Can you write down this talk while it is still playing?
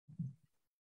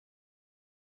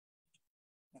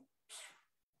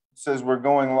says we're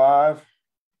going live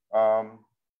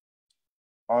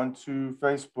onto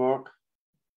Facebook,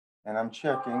 and I'm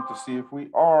checking to see if we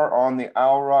are on the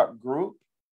Owl Rock group.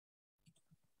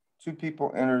 2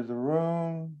 people entered the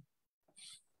room.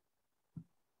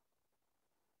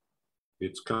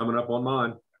 It's coming up on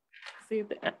mine. See if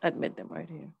they admit them right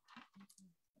here.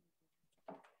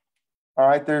 All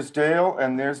right, there's Dale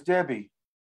and there's Debbie.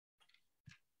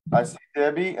 I see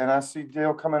Debbie and I see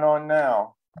Dale coming on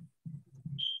now.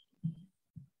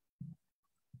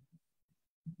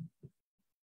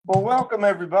 Well, welcome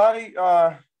everybody.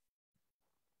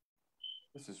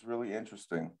 This is really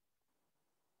interesting.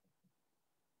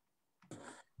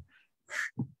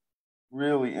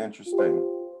 Really interesting.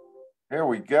 Here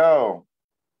we go.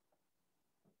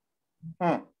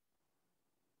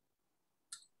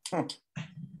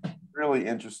 Really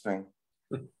interesting.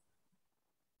 It's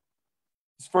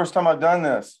the first time I've done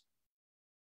this.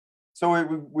 So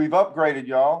we've upgraded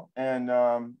y'all, and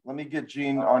let me get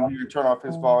Gene on here and turn off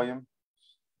his volume.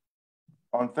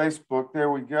 On Facebook, there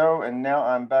we go. And now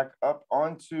I'm back up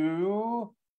onto,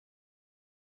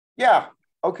 yeah,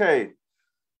 okay.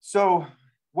 So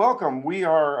welcome, we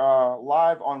are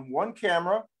live on one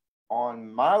camera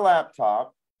on my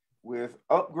laptop with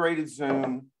upgraded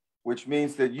Zoom, which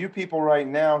means that you people right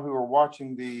now who are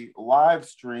watching the live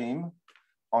stream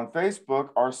on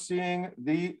Facebook are seeing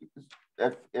the,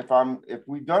 if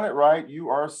we've done it right, you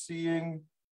are seeing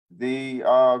the,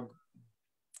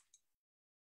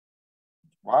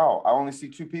 wow, I only see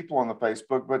 2 people on the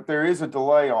Facebook, but there is a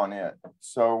delay on it.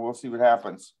 So we'll see what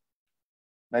happens.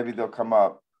 Maybe they'll come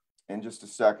up in just a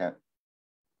second.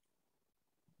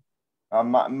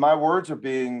 My words are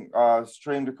being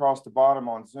streamed across the bottom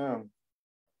on Zoom.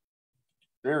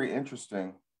 Very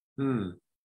interesting.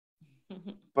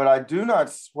 But I do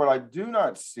not, what I do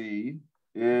not see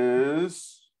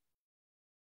is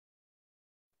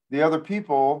the other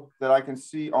people that I can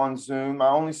see on Zoom. I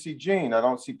only see Gene. I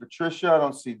don't see Patricia. I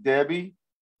don't see Debbie.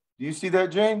 Do you see that,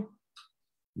 Gene?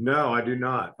 No, I do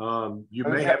not. You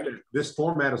may have to, this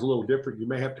format is a little different. You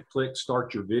may have to click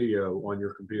start your video on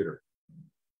your computer.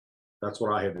 That's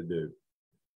what I had to do.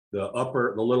 The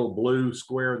little blue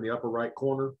square in the upper right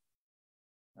corner.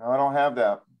 No, I don't have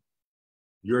that.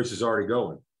 Yours is already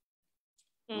going.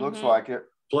 Looks like it.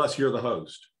 Plus you're the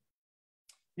host.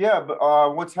 Yeah, but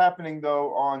what's happening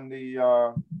though on the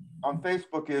on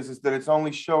Facebook is that it's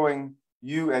only showing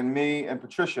you and me and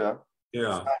Patricia.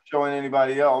 Yeah. It's not showing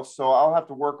anybody else. So I'll have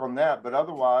to work on that. But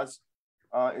otherwise,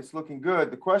 it's looking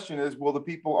good. The question is, will the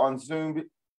people on Zoom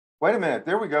wait a minute,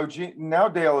 there we go. Now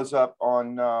Dale is up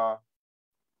on,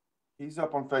 he's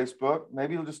up on Facebook.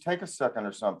 Maybe it'll just take a second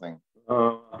or something.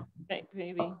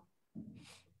 Maybe.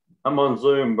 I'm on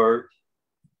Zoom, Bert.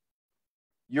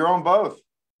 You're on both.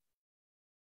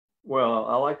 Well,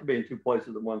 I like to be in 2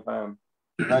 places at one time.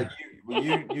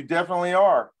 You definitely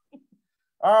are.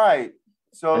 All right.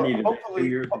 So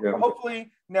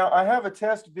hopefully, now I have a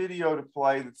test video to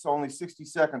play that's only 60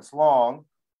 seconds long.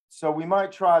 So we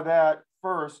might try that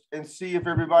first and see if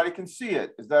everybody can see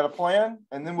it. Is that a plan?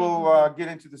 And then we'll get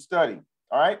into the study.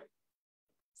 All right.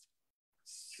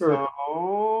 Sure.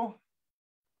 So,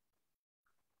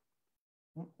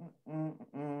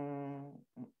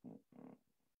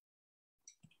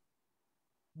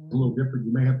 A little different.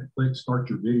 You may have to click start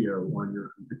your video on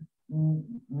your computer.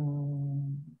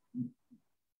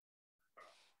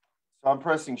 So I'm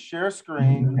pressing share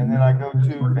screen, and then I go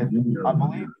to, I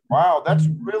believe, wow, that's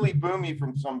really boomy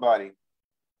from somebody.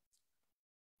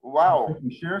 Wow.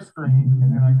 Share screen,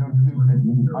 and then I go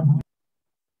to,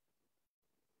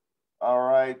 all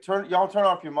right, y'all turn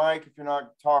off your mic if you're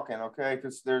not talking, okay?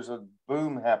 Because there's a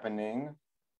boom happening.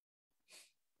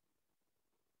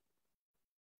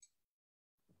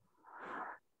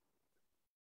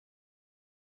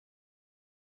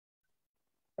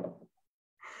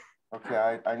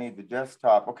 Okay, I need the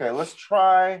desktop. Okay, let's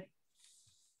try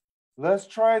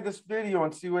this video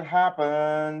and see what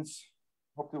happens.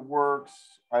 Hope it works.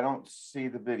 I don't see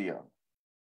the video.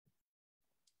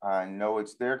 I know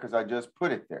it's there because I just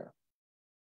put it there.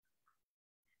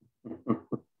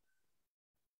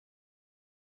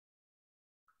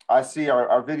 I see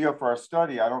our video for our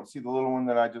study. I don't see the little one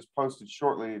that I just posted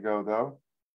shortly ago,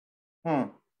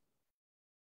 though.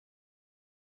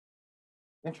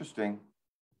 Interesting.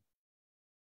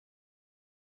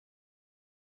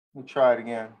 Let me try it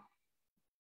again.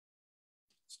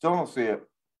 Still don't see it.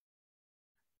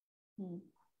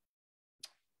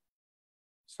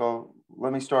 So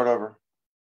let me start over.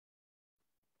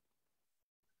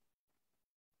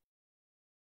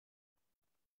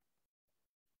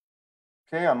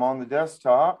 Okay, I'm on the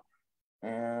desktop.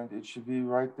 And it should be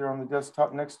right there on the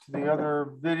desktop next to the other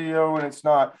video, and it's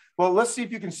not. Well, let's see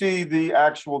if you can see the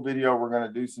actual video we're going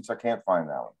to do since I can't find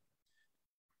that one.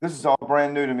 This is all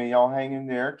brand new to me. Y'all hang in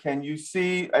there. Can you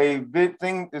see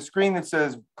the screen that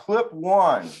says clip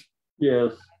 1?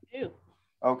 Yes.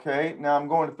 Okay, now I'm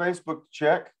going to Facebook to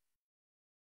check.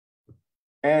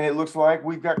 And it looks like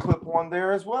we've got clip 1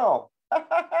 there as well.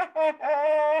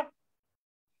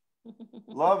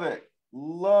 Love it.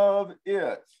 Love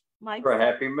it. Mike, You're a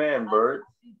happy man, Bert.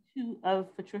 2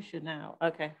 of Patricia now.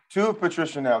 Okay. 2 of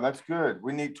Patricia now. That's good.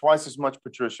 We need twice as much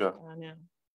Patricia, I know.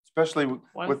 especially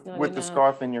with the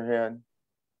scarf in your head.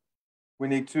 We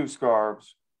need 2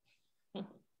 scarves.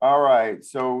 All right.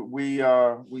 So we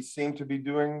seem to be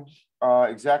doing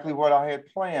exactly what I had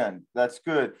planned. That's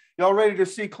good. Y'all ready to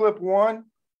see clip 1?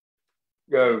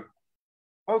 Go.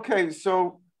 Okay.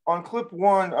 So on clip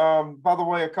 1, by the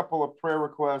way, a couple of prayer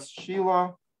requests.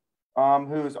 Sheila,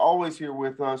 who is always here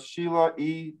with us, Sheila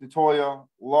E. DeToya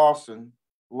Larson,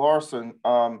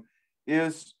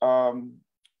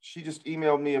 she just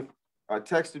emailed me,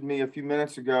 texted me a few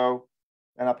minutes ago,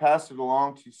 and I passed it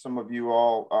along to some of you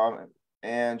all.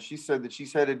 And she said that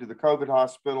she's headed to the COVID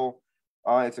hospital.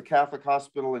 It's a Catholic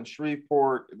hospital in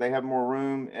Shreveport. They have more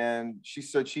room, and she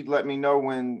said she'd let me know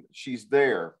when she's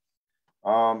there.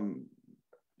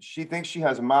 She thinks she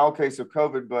has a mild case of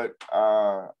COVID, but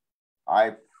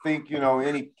I think,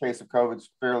 any case of COVID is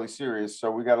fairly serious.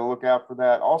 So we got to look out for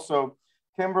that. Also,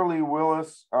 Kimberly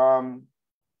Willis,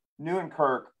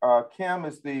 Newenkirk. Kim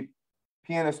is the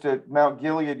pianist at Mount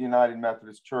Gilead United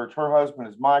Methodist Church. Her husband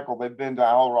is Michael. They've been to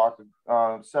Owl Rock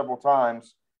several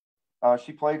times.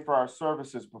 She played for our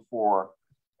services before.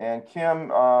 And Kim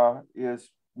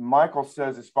Michael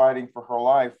says, is fighting for her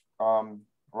life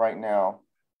right now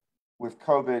with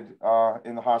COVID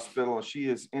in the hospital, and she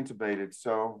is intubated.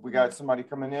 So we got somebody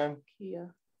coming in.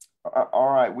 Kia. All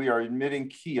right, we are admitting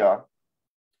Kia.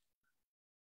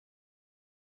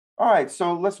 All right,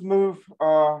 so let's move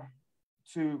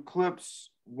to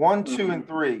clips 1, 2, and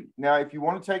 3. Now, if you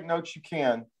want to take notes, you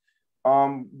can.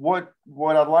 What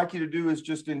I'd like you to do is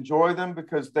just enjoy them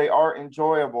because they are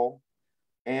enjoyable,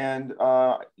 and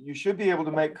you should be able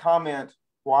to make comment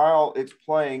while it's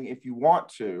playing if you want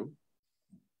to.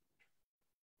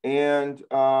 And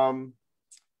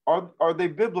are they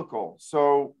biblical?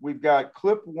 So we've got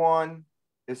clip 1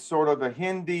 is sort of a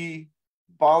Hindi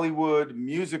Bollywood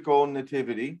musical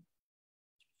nativity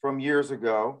from years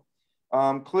ago.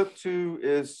 Clip 2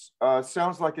 is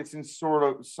sounds like it's in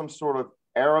some sort of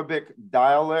Arabic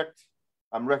dialect.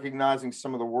 I'm recognizing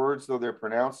some of the words, though they're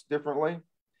pronounced differently.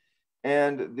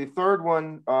 And the third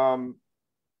one, I'm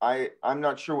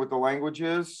not sure what the language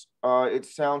is. It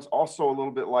sounds also a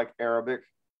little bit like Arabic.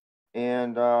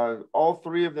 And all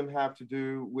 3 of them have to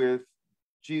do with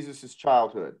Jesus's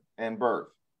childhood and birth.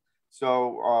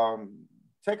 So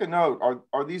take a note.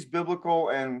 Are these biblical?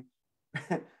 And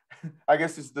I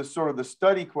guess it's the sort of the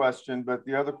study question, but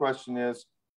the other question is,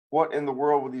 what in the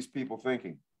world were these people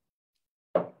thinking?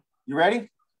 You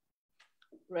ready?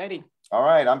 Ready. All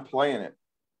right, I'm playing it.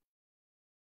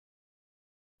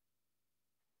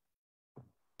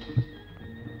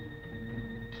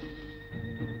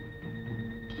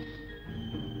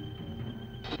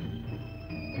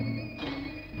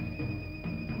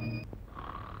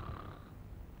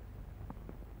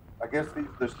 I guess these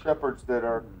are the shepherds that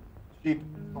are sheep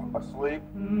asleep.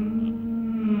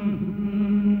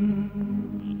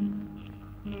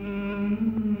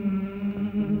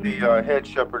 The head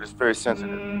shepherd is very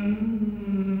sensitive.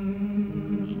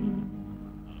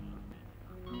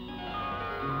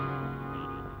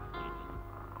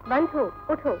 बंधु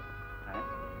उठो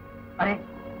अरे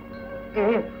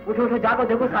उठो उठो जागो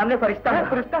देखो सामने फरिश्ता है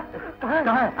फरिश्ता कहाँ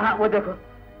है हाँ वो देखो.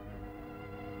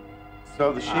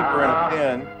 So the sheep are in a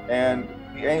pen, and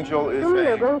the angel is an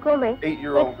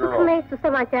 8-year-old girl. मैं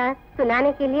सुसमाचार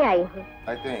सुनाने के लिए आई हूँ.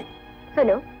 I think.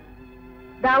 सुनो,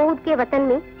 दाऊद के वतन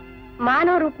में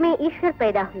मानव रूप में ईश्वर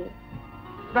पैदा हुए.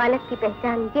 बालक की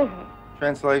पहचान ये है.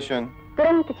 Translation.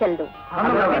 तुरंत चल दो. हम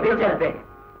अभी चलते हैं.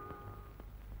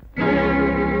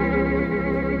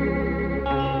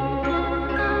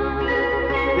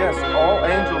 Yes, all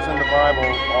angels in the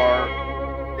Bible are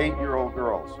 8-year-old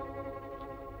girls.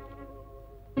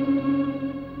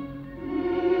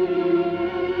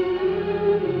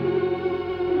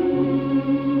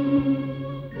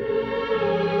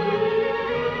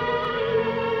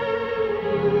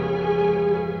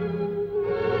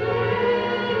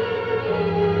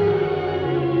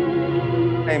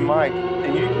 Hey, Mike,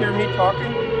 can you hear me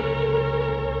talking?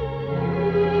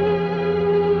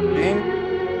 Dean?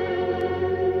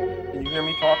 Can you hear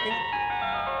me talking?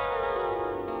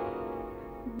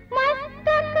 Mike.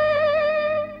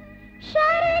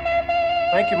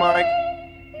 Thank you, Mike.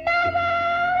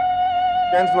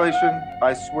 Translation,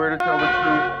 I swear to tell the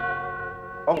truth.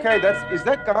 Okay, is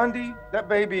that Gandhi? That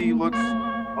baby looks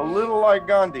a little like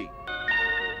Gandhi.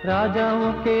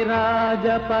 राजाओं के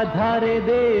राजा पधारे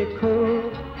देखो,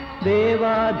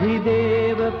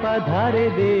 देवाधिदेव पधारे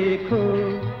देखो,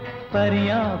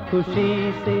 परियां खुशी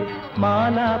से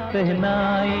माला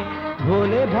पहनाई,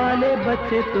 भोले भाले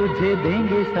बच्चे तुझे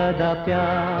देंगे सदा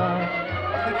प्यार.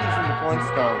 I think he's in the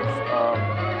Flintstones.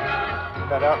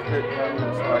 That outfit kind of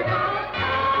looks like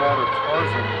that or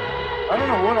Tarzan. I don't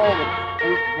know what all the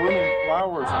blooming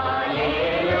flowers are.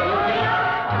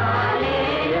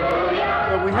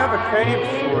 So we have a cave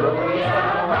sort of. It looks like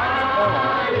more like a tunnel.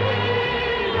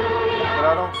 But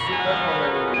I don't see that one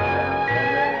over there. And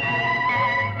then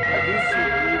I do see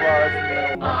blue eyes on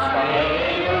one side.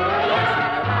 I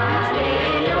don't see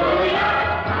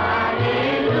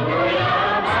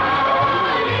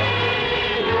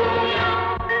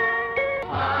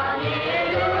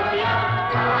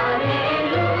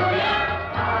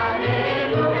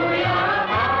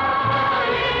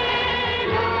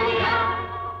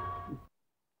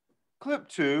Clip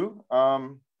 2,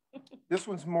 this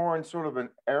one's more in sort of an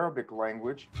Arabic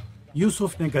language.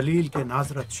 Yusuf ने गलील के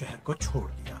नाजरत शहर को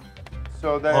छोड़ दिया.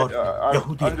 So that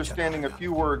I'm understanding a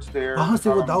few words there. वहाँ से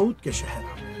वो दाऊद के शहर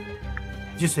आ गए,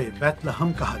 जिसे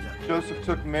बैतलहम कहा जाता है. Joseph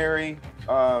took Mary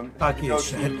ताकि इस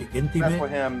शहर की गिनती में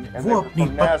वो अपनी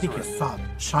पत्नी के साथ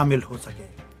शामिल हो सके,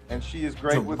 and she is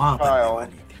great जो with माँ बनने child.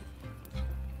 वाली थी.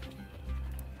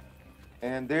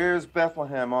 And there's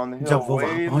Bethlehem on the जब hill, वो way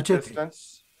वहाँ in the पहुँचे थे,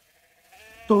 distance.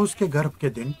 तो उसके गर्भ के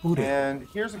दिन पूरे. And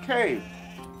here's a cave.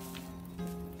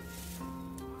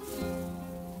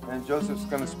 And Joseph's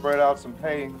going to spread out some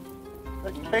hay.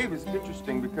 That cave is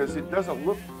interesting because it doesn't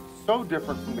look so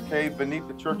different from the cave beneath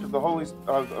the Church of the Holy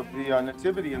of the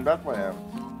Nativity in Bethlehem.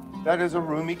 That is a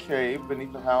roomy cave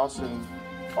beneath the house, and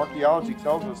archaeology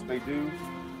tells us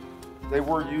they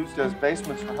were used as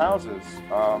basements for houses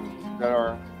that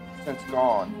are since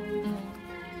gone. In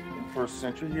the 1st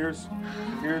century, here's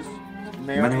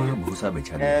Mary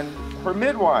and her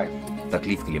midwife.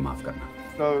 तकलीफ के लिए माफ करना.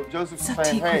 So Joseph's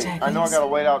saying, hey, I know I gotta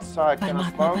wait outside. Can I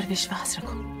smoke?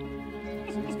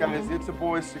 So he's got his It's a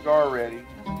Boy cigar ready.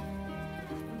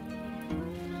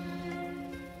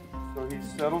 So he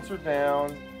settles her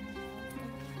down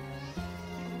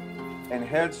and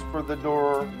heads for the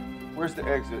door. Where's the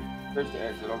exit? There's the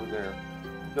exit over there.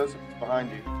 Joseph is behind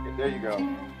you. There you go.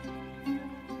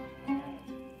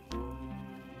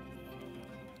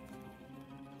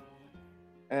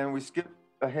 And we skip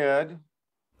ahead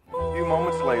a few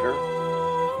moments later.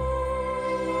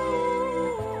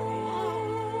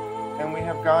 And we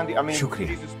have Gandhi,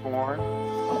 Jesus born.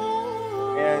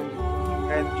 And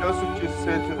Joseph just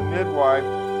said to the midwife,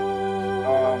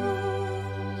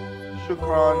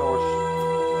 shukran, which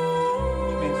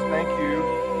means thank you.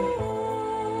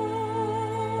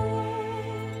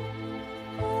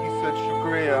 He said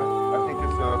shukriya. I think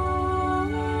it's a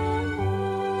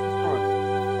sort of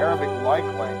Arabic-like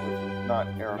language, not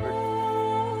Arabic.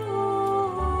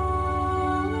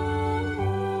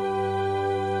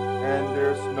 And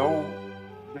there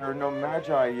are no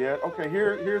magi yet. Okay,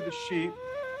 here are the sheep,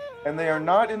 and they are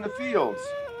not in the fields.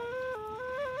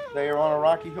 They are on a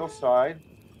rocky hillside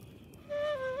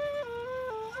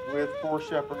with 4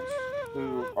 shepherds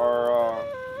who are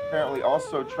apparently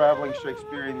also traveling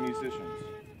Shakespearean musicians.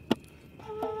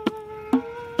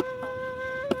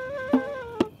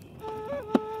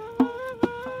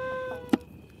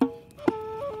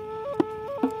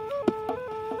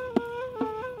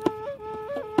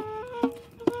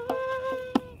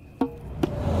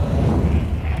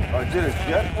 Did a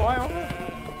jet fly over?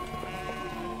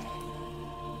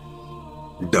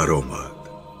 डरो मत,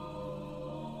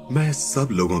 मैं सब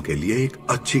लोगों के लिए एक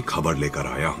अच्छी खबर लेकर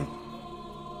आया हूं.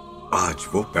 आज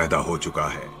वो पैदा हो चुका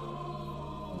है,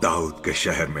 दाऊद के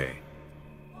शहर में,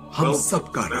 हम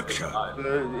सबका रक्षक,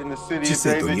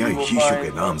 जिसे दुनिया यीशु के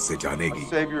नाम से जानेगी.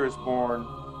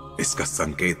 इसका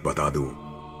संकेत बता दूं,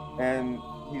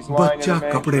 बच्चा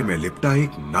कपड़े में लिपटा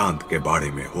एक नांद के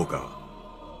बाड़े में होगा.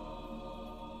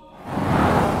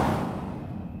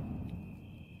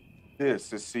 This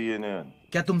is CNN.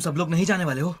 क्या तुम सब लोग नहीं जाने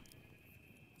वाले हो?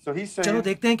 So he's saying, चलो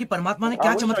देखते हैं कि परमात्मा ने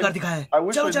क्या चमत्कार दिखाया है.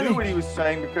 चलो चलो. What he was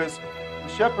saying, because the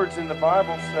shepherds in the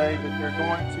Bible say that they're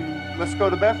going to, let's go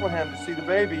to Bethlehem to see the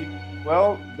baby.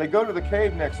 Well, they go to the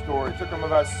cave next door. It took them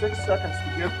about 6 seconds to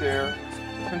get there.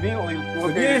 Conveniently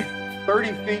located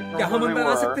 30 feet from where they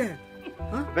were.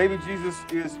 The baby Jesus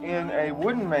is in a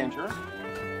wooden manger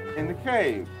in the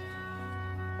cave.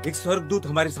 एक स्वर्गदूत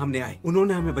हमारे सामने आए.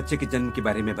 उन्होंने हमें बच्चे के जन्म के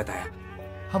बारे में बताया.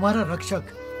 हमारा रक्षक,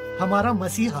 हमारा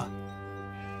मसीहा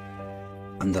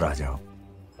अंदर आ जाओ.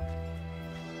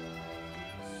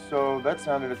 So that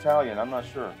sounded Italian. I'm not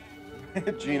sure.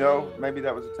 Gino, maybe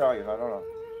that was Italian. I don't know.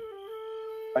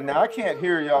 Now I can't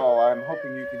hear y'all. I'm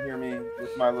hoping you can hear me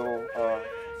with my little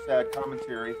sad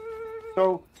commentary.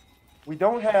 So we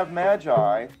don't have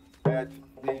Magi at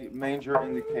the manger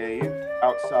in the cave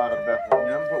outside of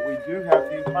Bethlehem, but we do have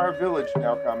the entire village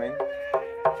now coming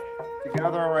to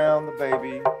gather around the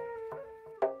baby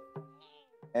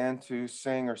and to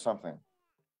sing or something.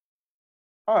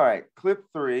 All right, clip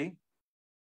 3.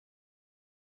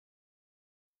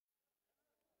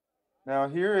 Now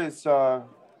here is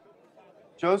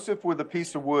Joseph with a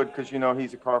piece of wood, because you know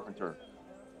he's a carpenter.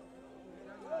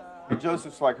 And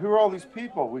Joseph's like, who are all these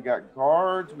people? We got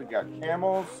guards, we got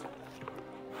camels,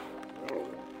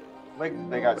 like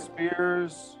they got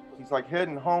spears. He's like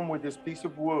heading home with this piece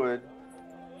of wood,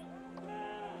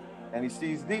 and he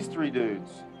sees these 3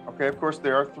 dudes. Okay, of course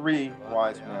there are 3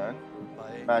 wise men,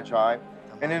 Magi.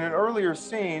 And in an earlier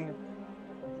scene,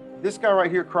 this guy right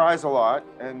here cries a lot,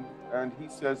 and he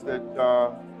says that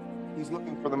he's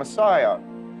looking for the Messiah.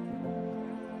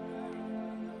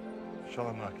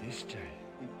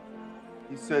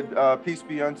 He said, peace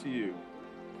be unto you.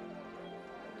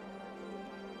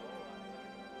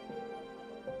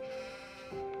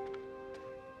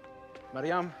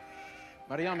 Maryam,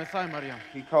 Isai Maryam.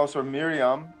 He calls her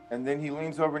Miriam, and then he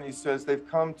leans over and he says, they've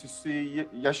come to see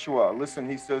Yeshua. Listen,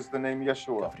 he says the name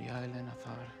Yeshua.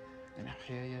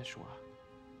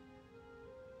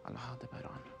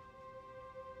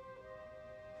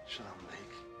 Shalom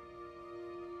Lake.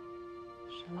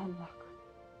 Shalom Lake.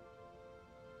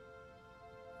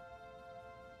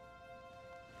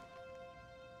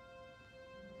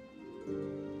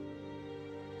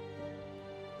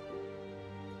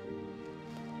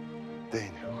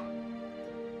 Dane, who?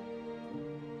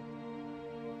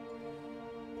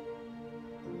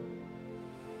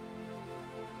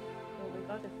 Well, we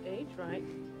got his age right.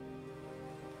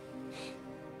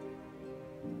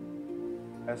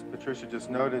 As Patricia just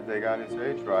noted, they got his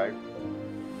age right.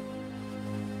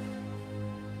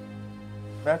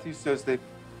 Matthew says they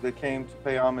came to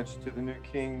pay homage to the new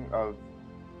king of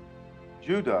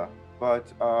Judah,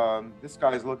 but this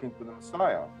guy is looking for the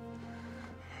Messiah.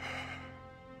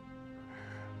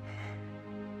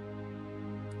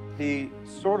 He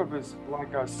sort of is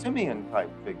like a Simeon type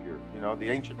figure, you know, the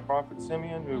ancient prophet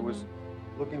Simeon who was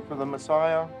looking for the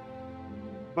Messiah.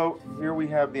 But here we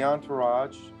have the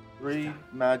entourage, 3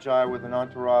 Magi with an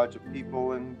entourage of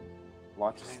people and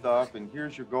lots of stuff. And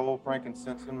here's your gold,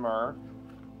 frankincense, and myrrh.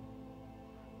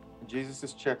 And Jesus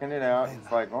is checking it out.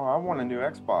 He's like, oh, I want a new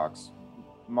Xbox.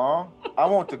 Mom, I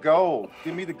want the gold.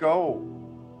 Give me the gold.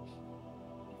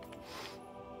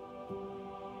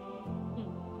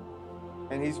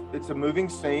 And it's a moving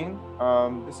scene.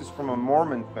 This is from a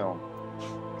Mormon film.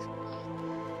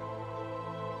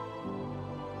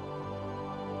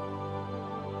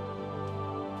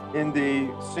 In the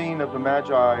scene of the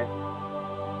Magi,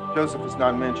 Joseph is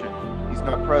not mentioned. He's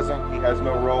not present. He has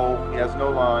no role. He has no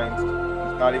lines.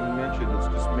 He's not even mentioned. It's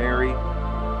just Mary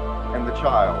and the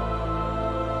child.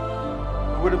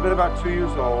 He would have been about 2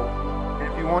 years old. And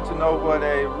if you want to know what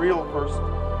a real first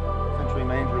century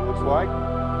manger looks like,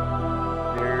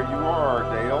 there you are,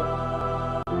 Dale.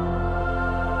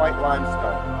 White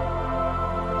limestone.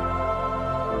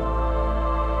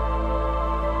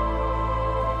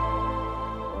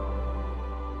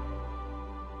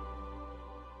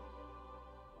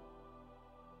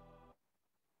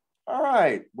 All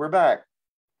right, we're back.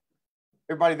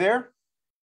 Everybody there?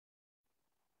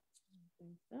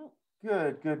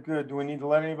 Good, good, good. Do we need to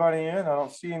let anybody in? I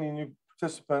don't see any new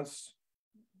participants.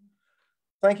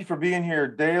 Thank you for being here,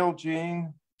 Dale,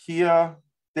 Jean, Kia,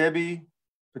 Debbie,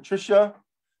 Patricia,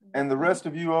 and the rest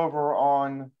of you over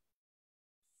on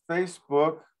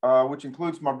Facebook, which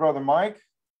includes my brother Mike,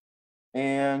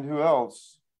 and who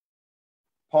else?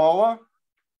 Paula.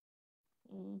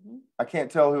 I can't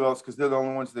tell who else because they're the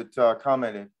only ones that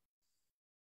commented.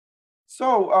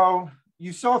 So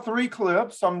you saw 3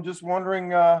 clips. I'm just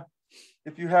wondering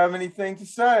if you have anything to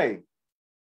say.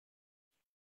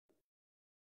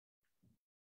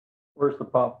 Where's the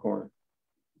popcorn?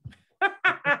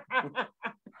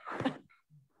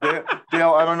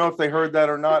 Dale, I don't know if they heard that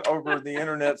or not over the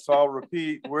internet, so I'll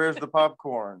repeat. Where's the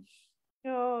popcorn?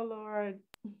 Oh, Lord.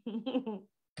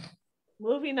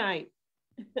 Movie night.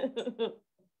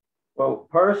 Well,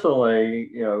 personally,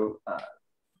 you know,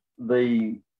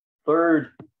 the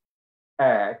 3rd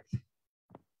act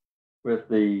with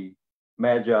the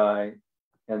Magi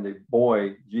and the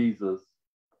boy, Jesus,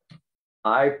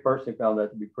 I personally found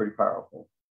that to be pretty powerful.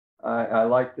 I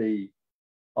like the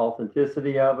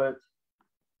authenticity of it.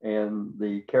 and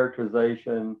the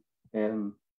characterization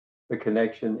and the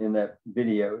connection in that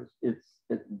video,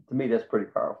 to me, that's pretty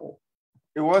powerful.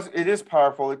 It is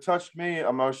powerful. It touched me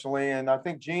emotionally. And I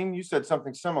think, Gene, you said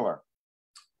something similar.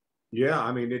 Yeah,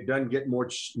 I mean, it doesn't get more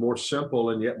simple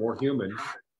and yet more human.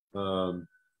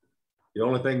 The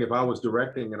only thing, if I was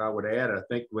directing and I would add, I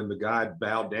think when the guy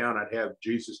bowed down, I'd have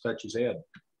Jesus touch his head.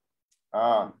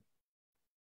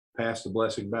 Pass the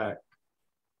blessing back.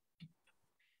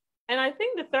 And I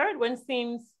think the third one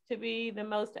seems to be the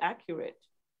most accurate.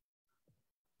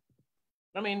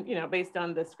 I mean, you know, based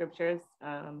on the scriptures.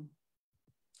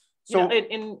 So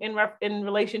in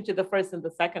relation to the first and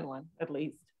the second one, at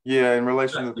least. Yeah, in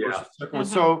relation to the first and second one.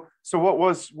 So what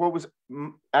was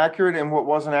accurate and what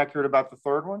wasn't accurate about the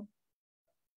third one?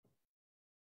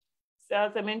 So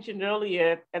as I mentioned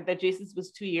earlier, that Jesus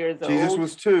was 2 years old. Jesus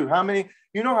was 2. How many?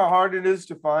 You know how hard it is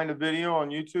to find a video on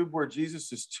YouTube where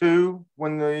Jesus is 2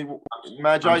 when the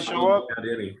Magi show up?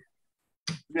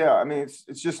 Yeah, I mean,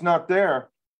 it's just not there.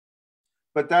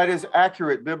 But that is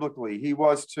accurate biblically. He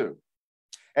was 2.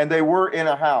 And they were in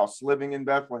a house living in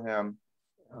Bethlehem.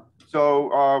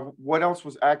 So what else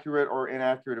was accurate or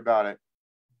inaccurate about it?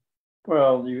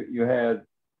 Well, you had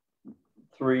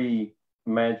 3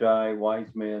 Magi, wise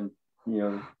men. You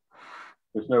know,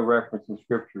 there's no reference in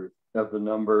scripture of the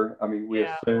number. I mean, we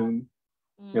assume,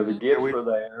 you know, the gifts were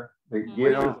there. The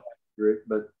gift is accurate,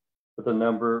 but the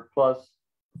number, plus,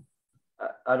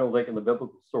 I don't think in the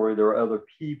biblical story there are other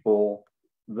people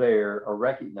there or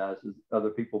recognized as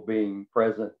other people being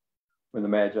present when the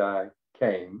Magi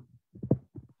came.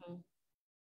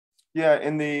 Yeah,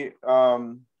 in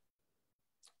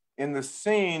the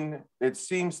scene, it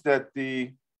seems that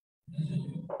the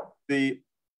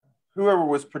whoever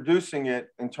was producing it,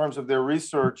 in terms of their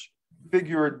research,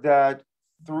 figured that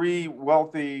 3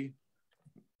 wealthy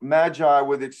Magi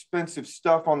with expensive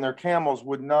stuff on their camels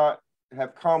would not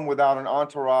have come without an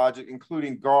entourage,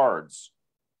 including guards.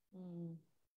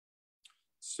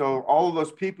 So all of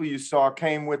those people you saw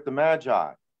came with the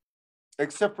Magi,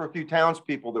 except for a few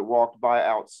townspeople that walked by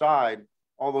outside.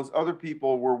 All those other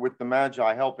people were with the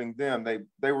Magi, helping them.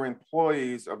 They were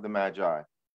employees of the Magi.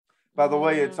 By the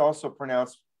way, it's also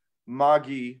pronounced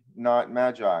Magi, not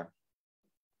Magi.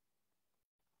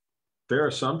 Fair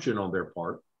assumption on their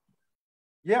part.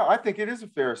 Yeah, I think it is a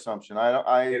fair assumption.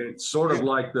 It's sort of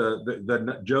like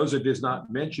the Joseph is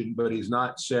not mentioned, but he's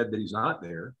not said that he's not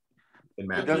there. In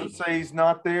Matthew. It doesn't say he's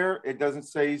not there. It doesn't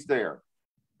say he's there.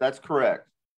 That's correct.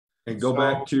 And go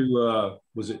back to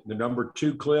was it the number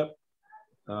 2 clip?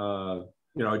 You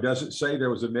know, it doesn't say there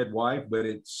was a midwife, but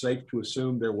it's safe to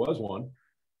assume there was one.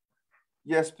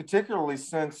 Yes, particularly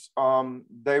since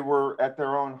they were at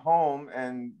their own home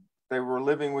and they were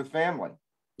living with family.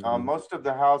 Most of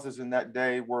the houses in that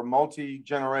day were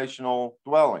multi-generational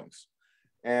dwellings,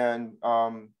 and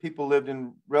people lived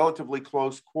in relatively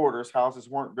close quarters. Houses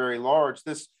weren't very large.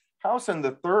 This house in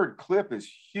the third clip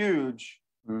is huge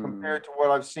compared to what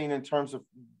I've seen in terms of,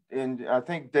 and I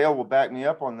think Dale will back me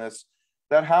up on this.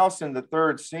 That house in the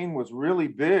third scene was really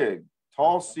big,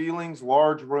 tall ceilings,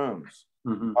 large rooms.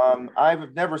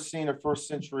 I've never seen a first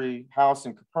century house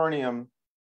in Capernaum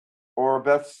or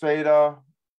Bethsaida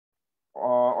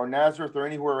or Nazareth or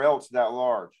anywhere else that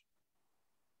large.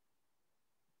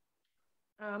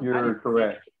 You're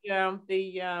correct. Yeah,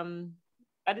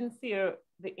 I didn't see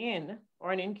the inn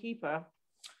or an innkeeper.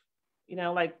 You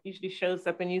know, like usually shows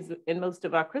up in most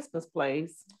of our Christmas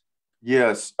plays.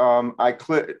 Yes, I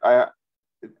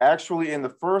actually in the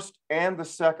first and the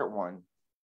second one.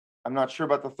 I'm not sure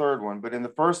about the third one, but in the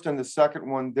first and the second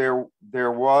one,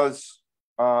 there was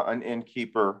an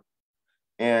innkeeper,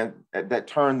 and that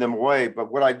turned them away.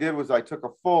 But what I did was I took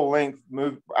a full-length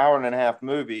hour-and-a-half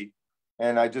movie,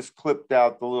 and I just clipped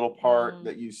out the little part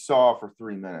that you saw for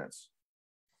 3 minutes.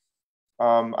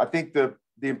 I think the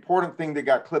important thing that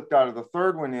got clipped out of the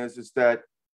third one is that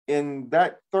in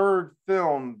that third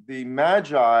film, the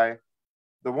Magi,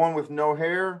 the one with no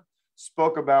hair,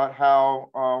 spoke about how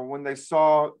when they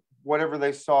saw whatever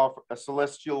they saw, a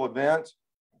celestial event,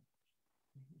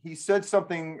 he said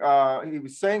something, he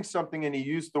was saying something and he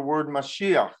used the word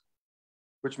Mashiach,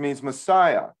 which means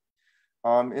Messiah.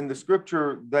 In the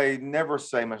scripture, they never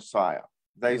say Messiah.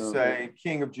 They say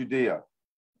King of Judea.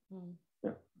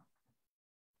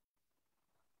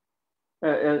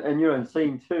 And you know, in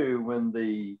scene 2, when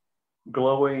the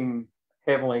glowing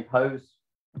heavenly host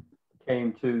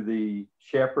came to the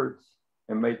shepherds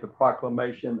and made the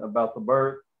proclamation about the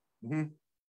birth,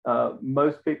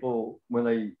 most people, when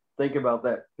they think about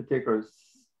that particular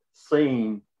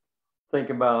scene, think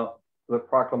about the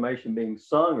proclamation being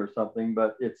sung or something,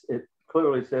 but it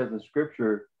clearly says in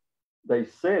scripture they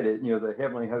said it, the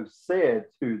heavenly host said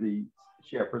to the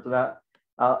shepherds. And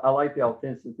I like the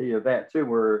authenticity of that too,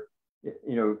 where,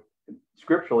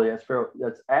 scripturally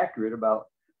that's accurate about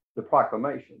the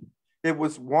proclamation. It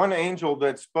was one angel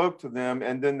that spoke to them,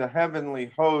 and then the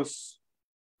heavenly hosts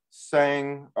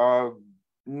sang,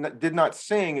 did not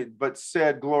sing it, but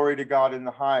said, "Glory to God in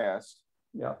the highest."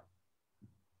 Yeah.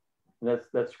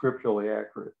 That's scripturally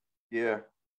accurate. Yeah.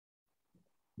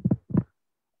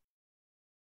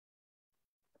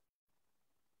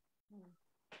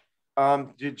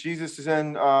 Jesus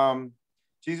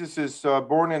is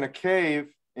born in a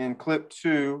cave in clip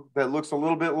 2 that looks a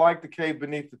little bit like the cave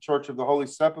beneath the Church of the Holy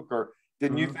Sepulchre.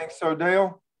 Didn't you think so,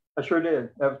 Dale? I sure did.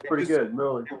 That was pretty good,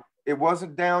 really. It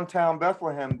wasn't downtown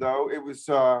Bethlehem, though. It was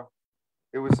out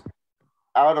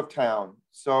of town.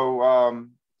 So,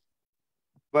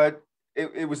 but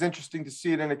it was interesting to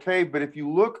see it in a cave. But if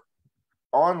you look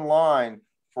online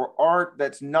for art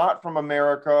that's not from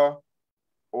America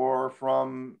or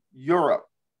from Europe,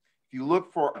 if you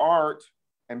look for art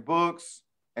and books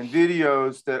and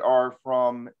videos that are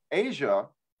from Asia,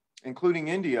 including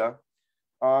India,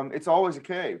 it's always a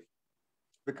cave,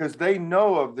 because they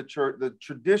know of the church, the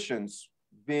traditions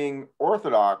being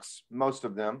Orthodox, most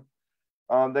of them,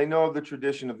 they know of the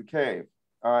tradition of the cave.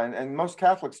 And most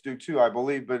Catholics do too, I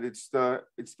believe, but it's the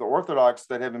Orthodox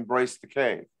that have embraced the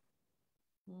cave.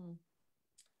 Mm.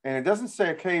 And it doesn't say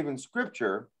a cave in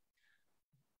scripture,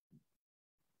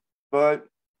 but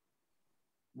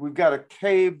we've got a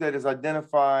cave that is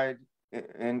identified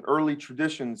in early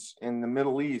traditions in the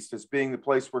Middle East as being the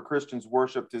place where Christians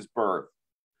worshiped his birth.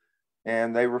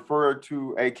 And they refer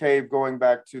to a cave going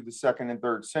back to the 2nd and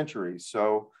 3rd centuries.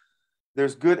 So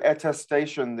there's good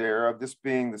attestation there of this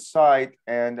being the site.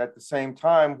 And at the same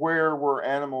time, where were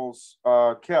animals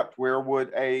kept? Where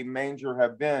would a manger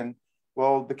have been?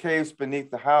 Well, the caves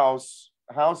beneath the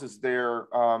houses there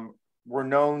were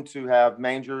known to have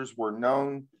mangers, were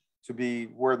known to be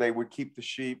where they would keep the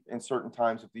sheep in certain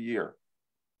times of the year.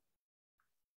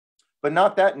 But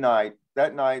not that night.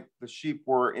 That night, the sheep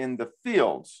were in the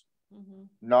fields,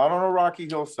 not on a rocky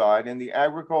hillside, in the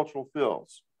agricultural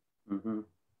fields,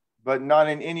 but not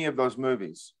in any of those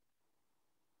movies.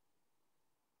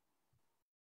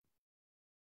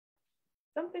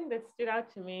 Something that stood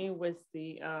out to me was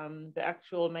the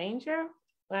actual manger,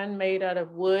 one made out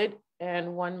of wood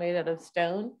and one made out of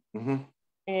stone.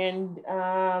 And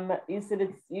you said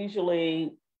it's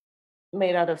usually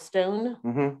made out of stone.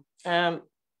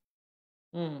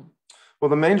 Well,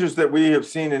 the mangers that we have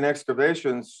seen in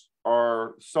excavations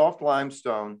are soft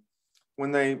limestone.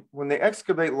 When they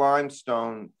excavate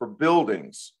limestone for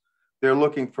buildings, they're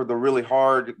looking for the really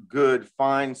hard, good,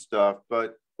 fine stuff.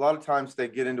 But a lot of times they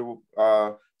get into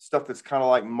stuff that's kind of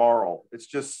like marl. It's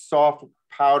just soft,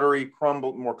 powdery,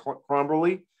 more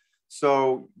crumbly.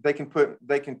 So they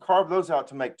can carve those out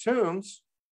to make tombs,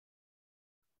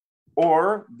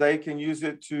 or they can use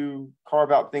it to carve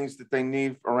out things that they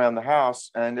need around the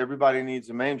house. And everybody needs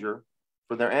a manger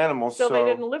for their animals. So they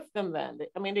didn't lift them then.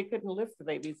 I mean, they couldn't lift the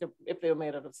babies if they were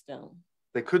made out of stone.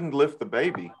 They couldn't lift the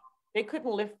baby. They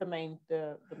couldn't lift the main.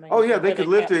 Oh yeah, they could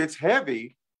lift it. It's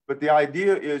heavy, but the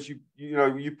idea is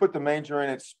you put the manger in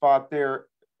its spot there.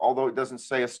 Although it doesn't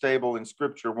say a stable in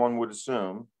scripture, one would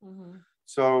assume.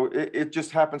 So it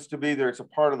just happens to be there. It's a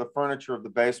part of the furniture of the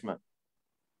basement.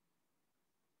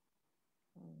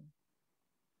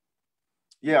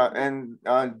 Yeah, and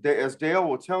as Dale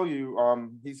will tell you,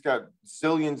 he's got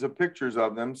zillions of pictures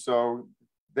of them. So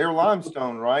they're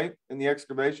limestone, right, in the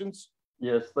excavations?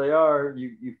 Yes, they are.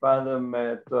 You find them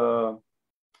at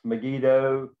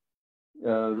Megiddo.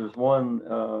 There's one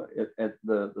at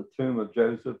the tomb of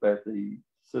Joseph at the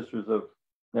Sisters of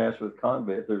Nazareth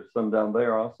convent. There's some down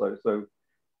there also. So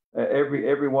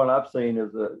every one I've seen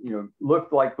is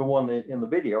looked like the one in the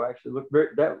video. Actually,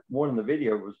 that one in the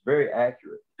video was very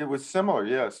accurate. It was similar,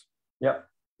 yes. Yep.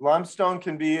 Limestone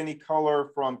can be any color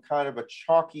from kind of a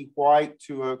chalky white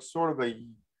to a sort of a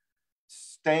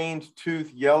stained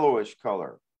tooth yellowish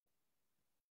color.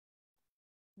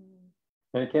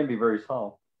 And it can be very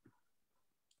soft.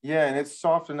 Yeah, and it's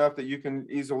soft enough that you can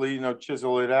easily,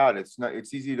 chisel it out.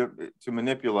 It's easy to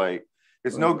manipulate.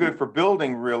 It's no good for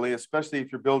building, really, especially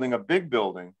if you're building a big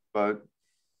building. But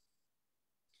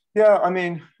yeah, I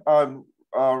mean, Ron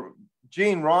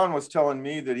was telling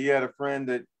me that he had a friend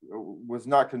that was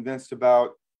not convinced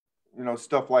about,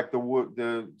 stuff like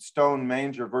the stone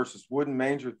manger versus wooden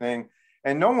manger thing.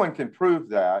 And no one can prove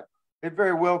that. It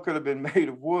very well could have been made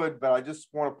of wood, but I just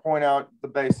want to point out the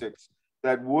basics.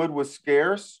 That wood was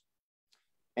scarce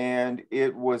and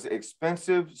it was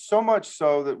expensive, so much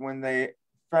so that when they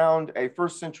found a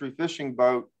 1st century fishing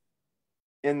boat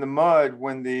in the mud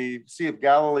when the Sea of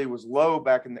Galilee was low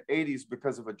back in the 80s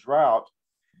because of a drought.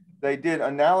 They did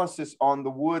analysis on the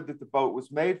wood that the boat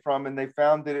was made from, and they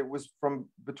found that it was from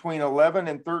between 11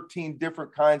 and 13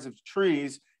 different kinds of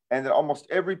trees, and that almost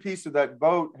every piece of that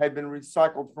boat had been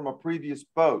recycled from a previous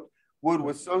boat. Wood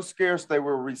was so scarce, they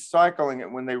were recycling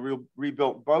it when they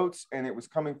rebuilt boats, and it was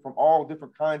coming from all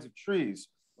different kinds of trees.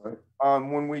 Right.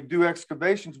 When we do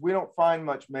excavations, we don't find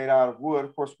much made out of wood.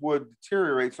 Of course, wood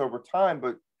deteriorates over time,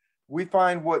 but we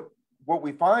find what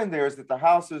we find there is that the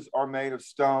houses are made of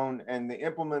stone, and the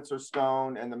implements are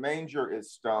stone, and the manger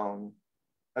is stone.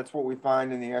 That's what we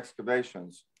find in the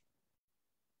excavations.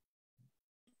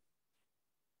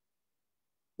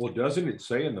 Well, doesn't it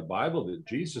say in the Bible that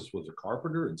Jesus was a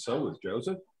carpenter and so was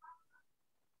Joseph?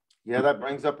 Yeah, that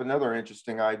brings up another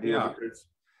interesting idea. Yeah,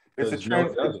 because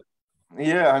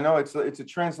I know it's a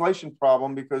translation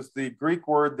problem, because the Greek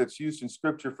word that's used in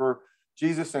scripture for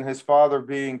Jesus and his father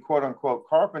being quote unquote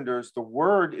carpenters, the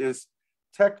word is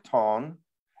tekton,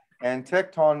 and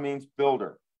tekton means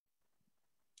builder.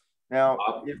 Now,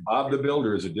 Bob the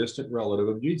Builder is a distant relative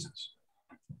of Jesus.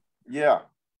 Yeah.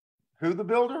 Who the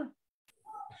builder?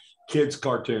 Kids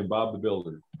cartoon, Bob the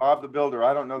Builder. Bob the Builder.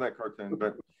 I don't know that cartoon,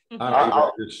 but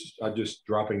I'm just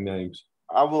dropping names.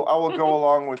 I will go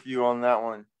along with you on that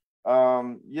one.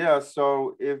 Yeah,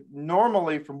 so if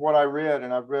normally from what I read,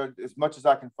 and I've read as much as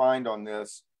I can find on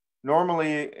this,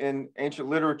 normally in ancient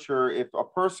literature, if a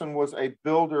person was a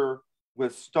builder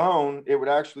with stone, it would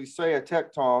actually say a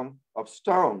tekton of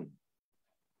stone,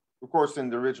 of course, in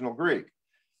the original Greek.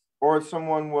 Or if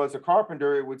someone was a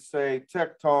carpenter, it would say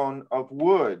tekton of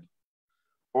wood.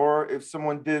 Or if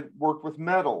someone worked with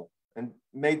metal and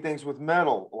made things with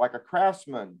metal, like a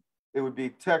craftsman, it would be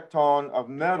tekton of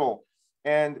metal.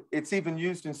 And it's even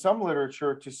used in some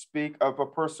literature to speak of a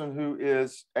person who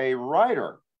is a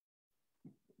writer,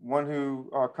 one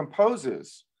who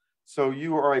composes. So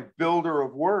you are a builder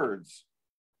of words,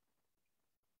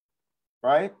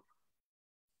 right?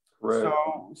 Right.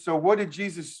 So what did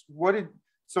Jesus,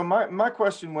 so my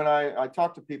question when I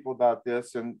talk to people about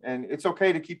this, and it's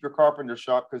okay to keep your carpenter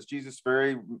shop because Jesus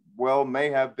very well may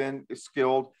have been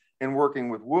skilled in working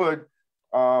with wood,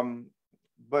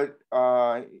 but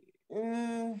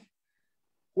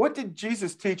what did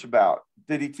Jesus teach about?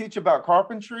 Did he teach about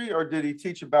carpentry, or did he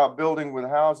teach about building with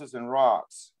houses and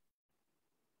rocks?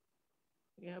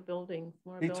 Yeah, building.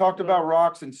 He talked about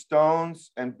rocks and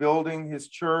stones and building his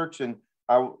church, and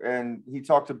he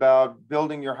talked about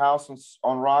building your house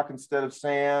on rock instead of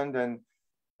sand. And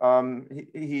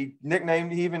he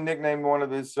even nicknamed one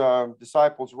of his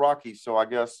disciples Rocky. So I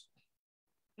guess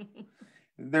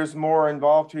there's more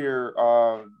involved here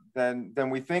than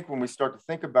we think when we start to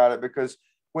think about it, because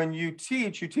when you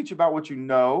teach about what you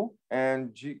know,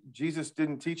 and Jesus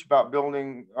didn't teach about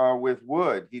building with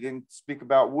wood. He didn't speak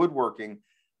about woodworking,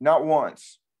 not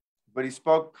once, but he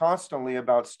spoke constantly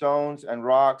about stones and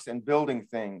rocks and building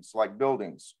things like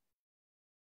buildings.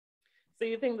 So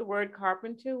you think the word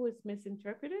carpenter was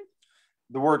misinterpreted?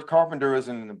 The word carpenter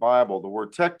isn't in the Bible. The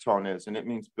word tekton is, and it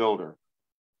means builder.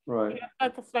 Right. Yeah,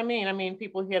 that's what I mean. I mean,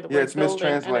 people hear the word it's building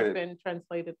mistranslated. and it's been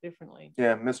translated differently.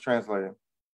 Yeah, mistranslated.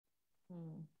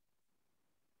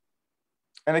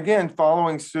 And again,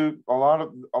 following suit, a lot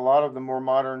of the more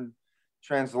modern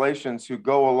translations who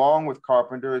go along with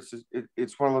carpenter,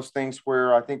 it's one of those things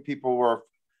where I think the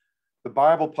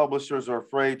Bible publishers are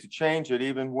afraid to change it,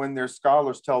 even when their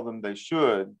scholars tell them they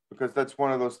should, because that's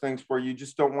one of those things where you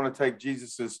just don't want to take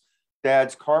Jesus's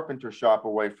dad's carpenter shop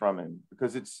away from him,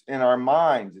 because it's in our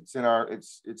minds,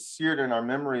 it's seared in our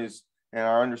memories and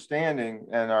our understanding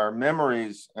and our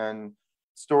memories and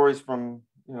stories from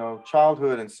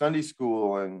childhood and Sunday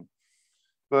school.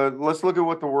 But let's look at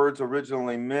what the words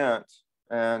originally meant,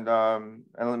 and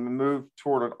let me move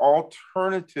toward an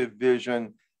alternative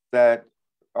vision that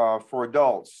for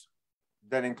adults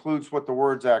that includes what the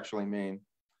words actually mean.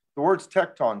 The word's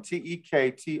tekton,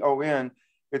 T-E-K-T-O-N.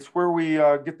 It's where we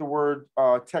get the word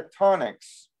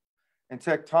tectonics. And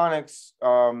tectonics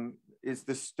is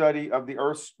the study of the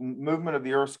Earth's movement of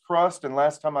the Earth's crust. And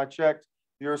last time I checked,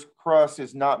 the Earth's crust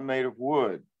is not made of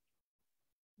wood.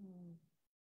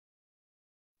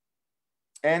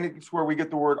 And it's where we get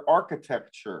the word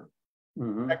architecture,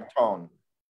 tekton.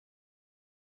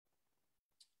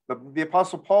 The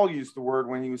Apostle Paul used the word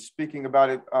when he was speaking about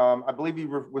it. I believe he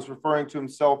was referring to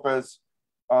himself as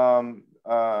the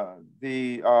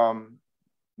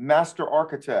master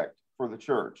architect for the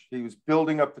church. He was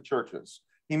building up the churches.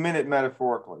 He meant it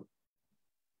metaphorically.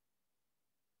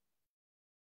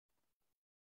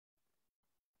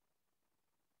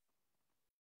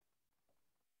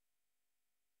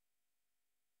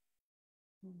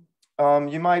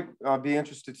 You might be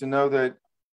interested to know that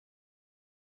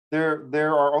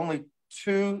there are only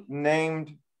 2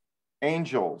 named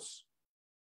angels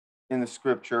in the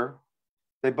scripture.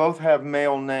 They both have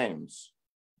male names.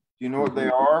 Do you know what they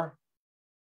are?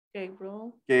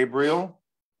 Gabriel.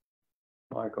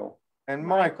 Michael. And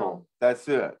Michael. That's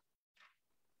it.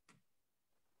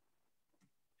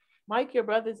 Mike, your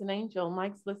brother's an angel.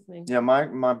 Mike's listening. Yeah,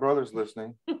 my brother's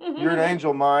listening. You're an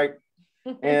angel, Mike.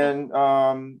 And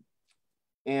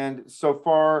so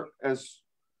far as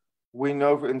we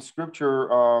know in scripture,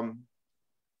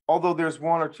 although there's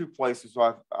 1 or 2 places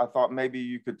I thought maybe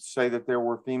you could say that there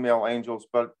were female angels,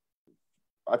 but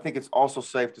I think it's also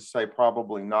safe to say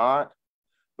probably not,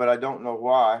 but I don't know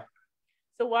why.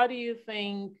 So why do you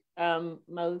think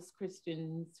most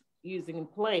Christians using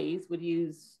plays would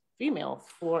use females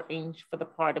for the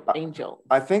part of angel?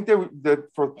 I think that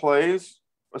for plays,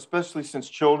 especially since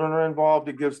children are involved,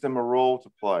 it gives them a role to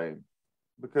play.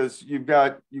 Because you've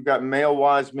got male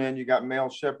wise men, you got male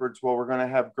shepherds. Well, we're going to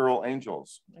have girl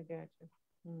angels. I got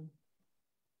you.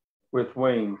 With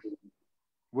wings.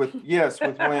 With wings.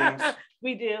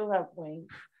 We do have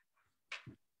wings.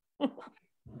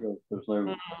 There's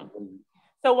no.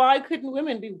 So why couldn't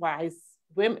women be wise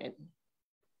women?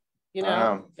 You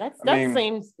know, that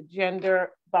seems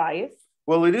gender biased.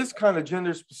 Well, it is kind of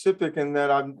gender specific in that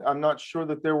I'm not sure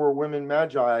that there were women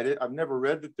magi. I've never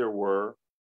read that there were.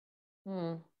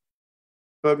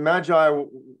 But magi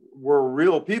were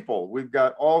real people. We've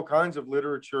got all kinds of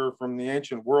literature from the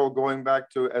ancient world going back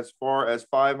to as far as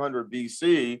 500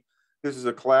 BC. This is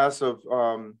a class of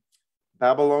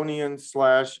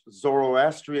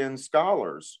Babylonian/Zoroastrian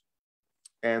scholars.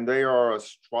 And they are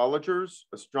astrologers,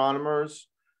 astronomers,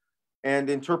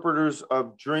 and interpreters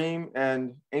of dream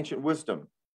and ancient wisdom.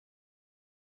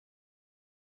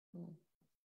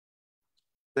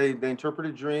 They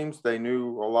interpreted dreams. They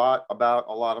knew a lot about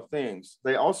a lot of things.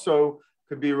 They also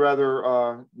could be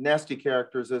rather nasty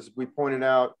characters, as we pointed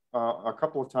out a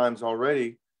couple of times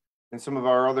already in some of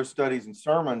our other studies and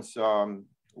sermons.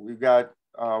 We've got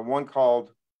one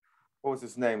called, what was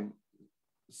his name?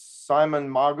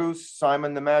 Simon Magus,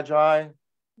 Simon the Magi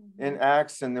in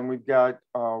Acts. And then we've got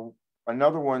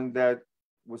another one that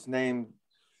was named,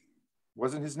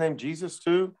 wasn't his name Jesus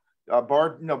too?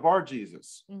 Bar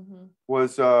Jesus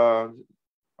was a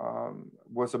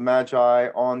magi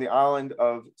on the island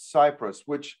of Cyprus,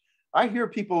 which I hear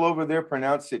people over there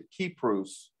pronounce it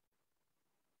Kypros.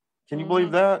 Can you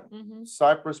believe that?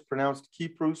 Cyprus pronounced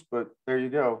Kypros, but there you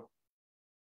go.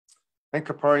 And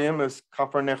Capernaum is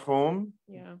Capernaum.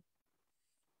 Yeah.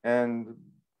 And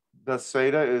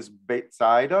Bethsaida is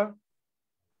Bethsaida.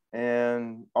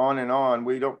 And on.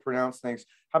 We don't pronounce things.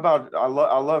 How about, I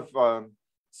love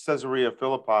Caesarea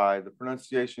Philippi. The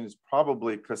pronunciation is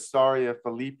probably Caesarea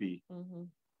Philippi.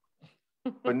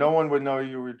 But no one would know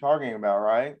you were talking about,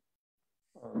 right?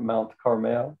 Mount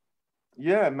Carmel.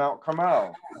 Yeah, Mount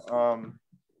Carmel.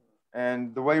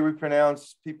 And the way we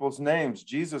pronounce people's names,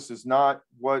 Jesus is not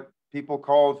what people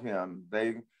called him.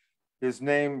 His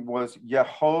name was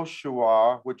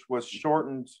Yehoshua, which was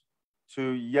shortened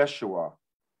to Yeshua.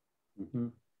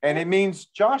 And it means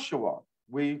Joshua.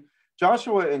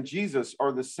 Joshua and Jesus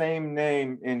are the same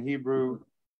name in Hebrew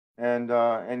and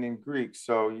in Greek.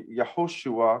 So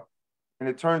Yehoshua, and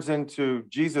it turns into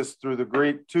Jesus through the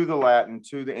Greek to the Latin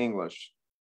to the English.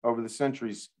 Over the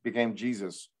centuries became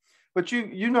Jesus. But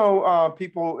you know,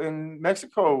 people in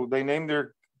Mexico, they named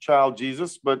their child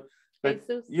Jesus, but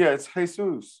Jesus? Yeah, it's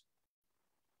Jesus.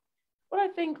 What I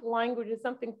think language is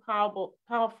something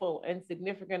powerful and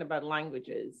significant about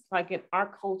languages, like in our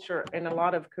culture in a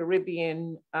lot of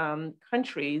Caribbean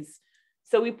countries.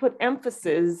 So we put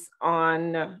emphasis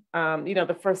on,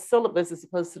 the first syllabus as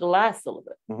opposed to the last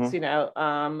syllabus,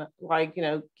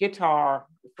 guitar,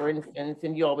 for instance,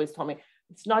 and you always told me,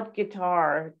 it's not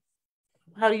guitar.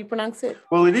 How do you pronounce it?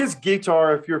 Well, it is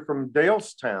guitar if you're from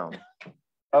Dalestown.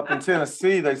 Up in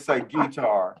Tennessee, they say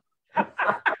guitar.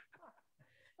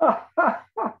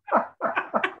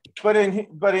 But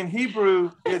in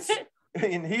Hebrew, it's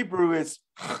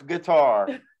guitar.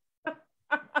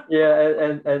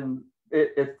 Yeah, and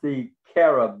it's the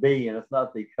Caribbean. It's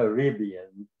not the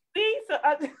Caribbean.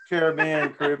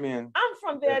 Caribbean. I'm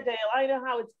from there, Dale. I know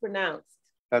how it's pronounced.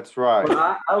 That's right.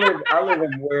 Well, I live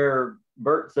in where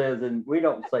Bert says, and we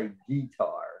don't say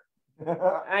guitar.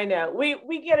 I know.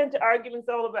 We get into arguments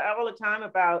all the time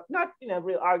about not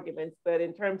real arguments, but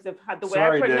in terms of how the way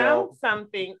I pronounce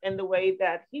something and the way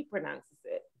that he pronounces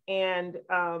it. And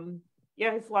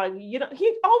it's like he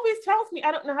always tells me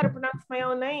I don't know how to pronounce my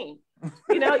own name.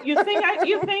 You think?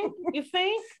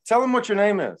 Tell him what your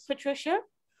name is. Patricia.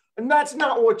 And that's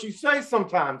not what you say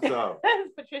sometimes, though. That's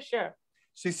Patricia.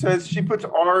 She says she puts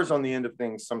R's on the end of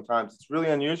things sometimes. It's really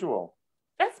unusual.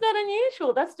 That's not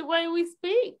unusual. That's the way we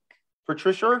speak.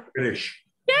 Patricia? British.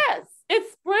 Yes,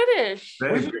 it's British.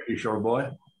 Very British, old boy.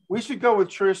 We should go with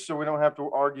Trish so we don't have to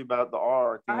argue about the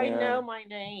R. I know my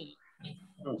name.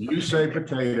 You say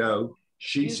potato.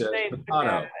 She says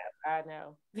potato. I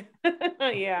know.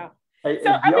 Yeah. Hey,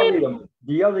 So,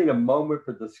 do y'all need a moment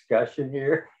for discussion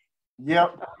here?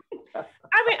 Yep.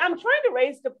 I mean, I'm trying to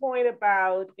raise the point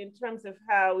about, in terms of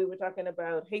how we were talking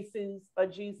about Jesus or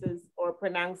Jesus or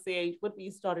pronunciation, what we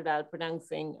started out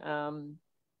pronouncing, you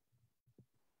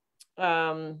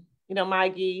know,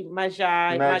 Magi,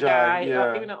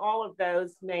 yeah. you know, all of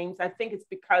those names. I think it's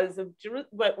because of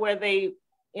where they,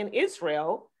 in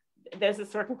Israel, there's a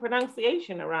certain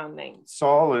pronunciation around names.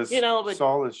 Saul is, you know, but,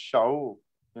 Saul is Shaul,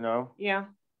 you know? Yeah.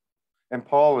 And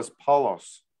Paul is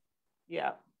Paulos.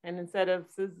 Yeah. And instead of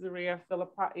Caesarea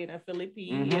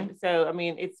Philippi, and so I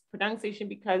mean, it's pronunciation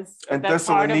because of that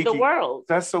part of the world.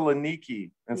 Thessaloniki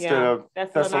instead of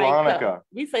Thessalonica.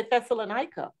 We say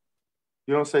Thessalonica.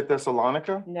 You don't say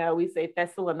Thessalonica? No, we say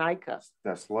Thessalonica.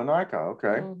 Thessalonica,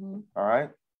 okay. All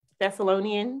right.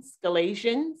 Thessalonians,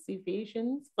 Galatians,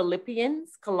 Ephesians,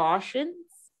 Philippians, Colossians,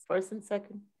 1st and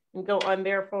 2nd, and go on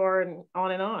therefore and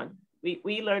on and on.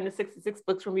 We learned the 66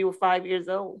 books when we were 5 years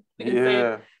old. We can say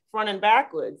it front and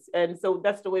backwards. And so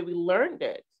that's the way we learned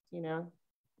it, you know,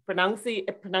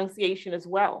 pronunciation as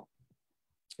well.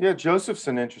 Yeah, Joseph's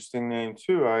an interesting name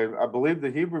too. I believe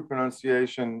the Hebrew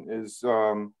pronunciation is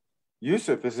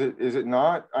Yusuf. Is it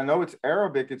not? I know it's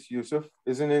Arabic, it's Yusuf.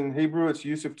 Isn't in Hebrew, it's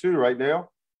Yusuf too, right,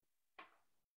 Dale?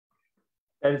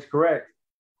 That is correct.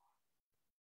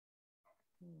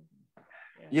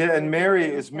 Yeah, and Mary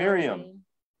is Miriam.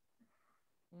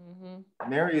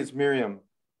 Mary is Miriam.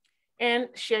 And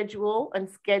schedule,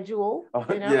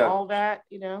 you know, all that,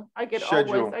 you know. I get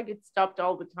stopped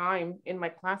all the time in my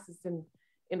classes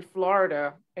in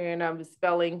Florida, and I'm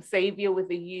spelling savior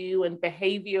with a U and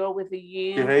behavior with a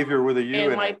U. Behavior with a U.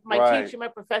 And my teacher, my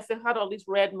professor had all these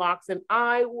red marks, and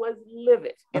I was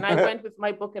livid. And I went with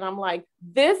my book, and I'm like,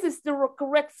 this is the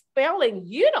correct spelling.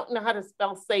 You don't know how to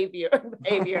spell savior and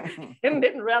behavior. And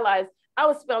didn't realize I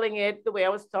was spelling it the way I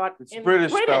was taught. It's in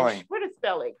British spelling. British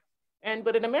spelling.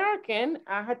 But in American,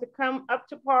 I had to come up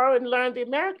to par and learn the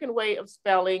American way of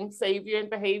spelling savior and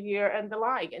behavior and the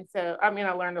like. And so, I mean,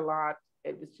 I learned a lot.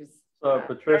 It was just. So,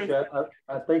 Patricia,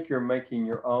 I think you're making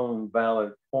your own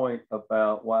valid point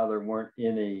about why there weren't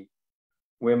any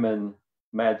women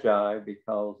magi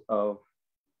because of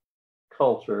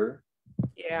culture.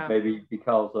 Yeah. Maybe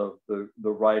because of the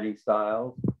writing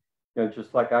styles. You know,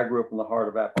 just like I grew up in the heart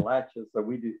of Appalachia, so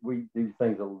we do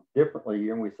things a little differently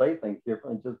here, and we say things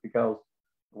differently just because of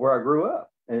where I grew up,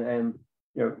 and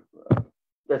you know,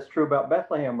 that's true about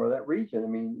Bethlehem or that region. I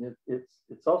mean,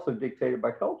 it's also dictated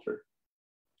by culture.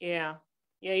 Yeah,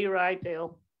 you're right,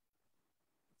 Dale.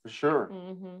 For sure.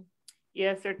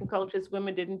 Yeah, certain cultures,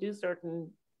 women didn't do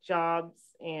certain jobs,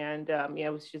 and it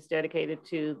was just dedicated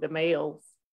to the males,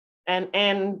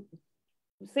 and.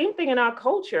 Same thing in our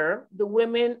culture, the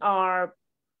women are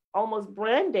almost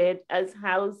branded as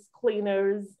house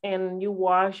cleaners, and you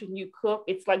wash and you cook.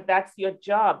 It's like that's your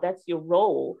job, that's your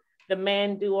role. The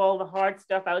men do all the hard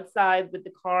stuff outside with the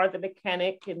car, the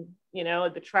mechanic, and you know,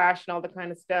 the trash and all the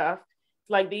kind of stuff. It's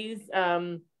like these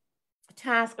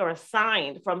tasks are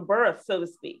assigned from birth, so to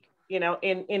speak, you know,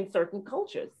 in certain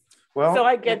cultures. Well, so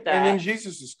I get that. And in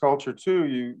Jesus's culture too,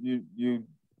 you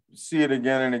see it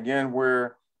again and again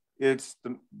where it's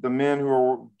the men who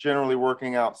are generally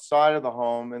working outside of the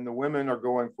home, and the women are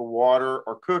going for water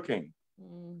or cooking.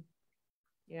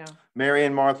 Yeah. Mary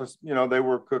and Martha, you know, they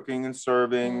were cooking and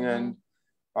serving, and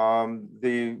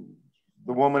the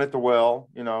woman at the well,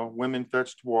 you know, women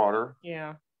fetched water.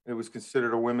 Yeah. It was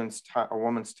considered a woman's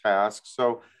task.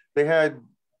 So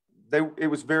it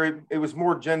was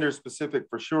more gender specific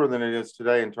for sure than it is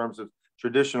today in terms of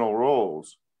traditional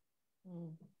roles.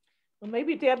 Well,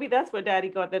 maybe Debbie, that's where Daddy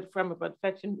got that from, about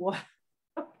fetching water.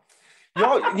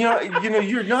 Y'all, you know,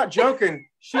 you're not joking.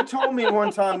 She told me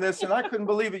one time this, and I couldn't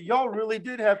believe it. Y'all really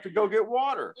did have to go get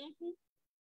water.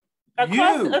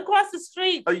 Across the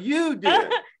street. You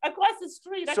did. Across the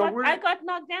street. So I got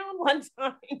knocked down one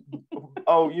time.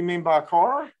 Oh, you mean by a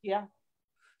car? Yeah.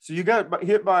 So you got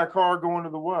hit by a car going to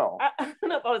the well. I don't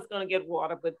know if I was going to get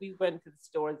water, but we went to the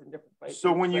stores in different places.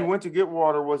 So when you went to get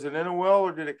water, was it in a well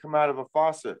or did it come out of a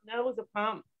faucet? No, it was a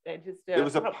pump. It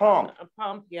was a pump. A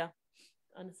pump, yeah,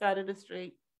 on the side of the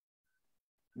street.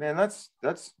 Man, that's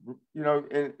you know,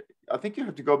 and I think you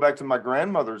have to go back to my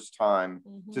grandmother's time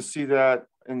to see that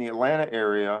in the Atlanta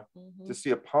area, to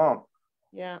see a pump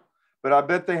Yeah. But I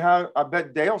bet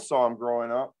Dale saw him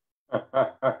growing up.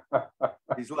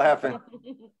 He's laughing.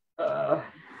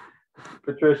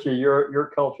 Patricia,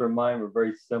 your culture and mine were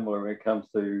very similar when it comes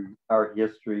to our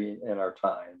history and our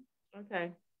time.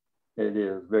 Okay. It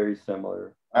is very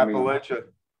similar. Appalachia.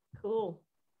 Cool.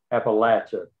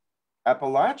 Appalachia.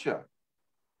 Appalachia.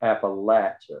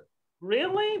 Appalachia.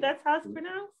 Really? That's how it's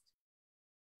pronounced?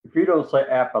 If you don't say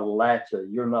Appalachia,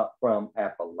 you're not from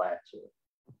Appalachia.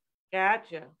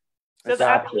 Gotcha. So the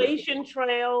Appalachian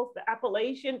Trail, the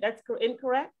Appalachian, that's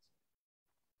incorrect?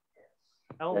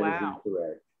 Oh, that wow. Is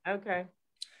incorrect. Okay.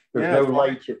 There's no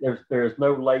latch. There's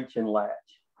no latch in latch.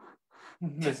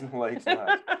 There's no latch in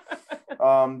latch.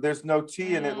 There's no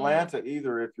T in Atlanta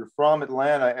either. If you're from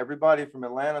Atlanta, everybody from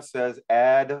Atlanta says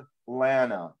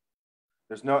Atlanta.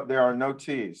 There are no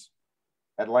T's.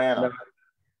 Atlanta. No,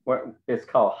 well, it's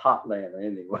called Hotlanta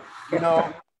anyway.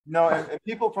 No, and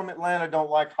people from Atlanta don't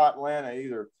like Hotlanta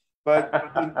either. But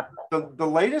the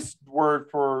latest word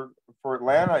for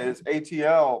Atlanta is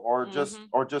ATL or just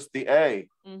the A.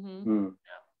 Mm-hmm.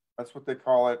 That's what they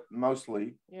call it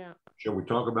mostly. Yeah. Shall we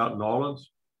talk about New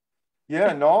Orleans?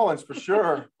 Yeah, New Orleans for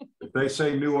sure. If they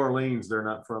say New Orleans, they're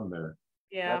not from there.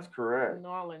 Yeah, that's correct. New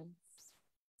Orleans.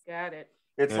 Got it.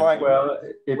 It's like, well,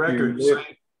 record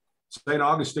St.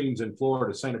 Augustine's in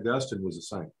Florida. St. Augustine was a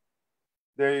saint.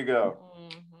 There you go.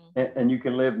 Mm-hmm. And you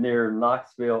can live near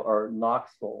Knoxville or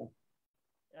Knoxville.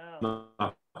 Oh.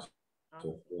 Yeah.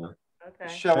 Okay.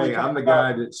 Hey, I'm the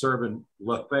guy that's serving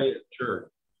Lafayette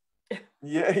Church.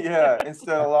 Yeah.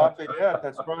 Instead of Lafayette,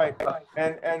 that's right.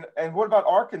 And what about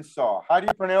Arkansas? How do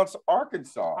you pronounce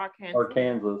Arkansas?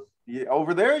 Arkansas. Yeah,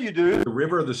 over there you do. The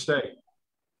river of the state.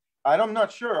 I'm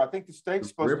not sure. I think the state's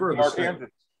supposed to be Arkansas.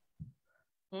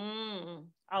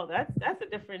 Oh, that's a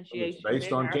differentiation. It's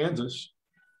based on Kansas.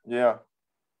 Yeah.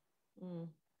 Mm.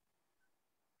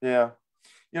 Yeah.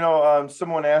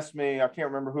 Someone asked me, I can't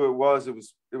remember who it was. It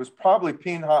was probably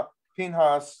Pinhas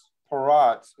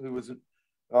Porat, who was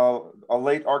a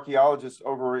late archaeologist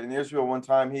over in Israel one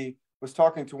time. He was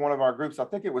talking to one of our groups. I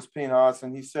think it was Pinhas,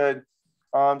 and he said,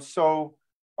 we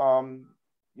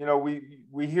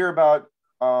hear about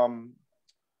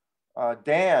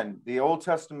Dan, the Old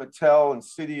Testament tell and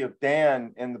city of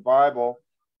Dan in the Bible.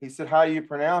 He said, how do you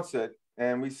pronounce it?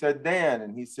 And we said Dan,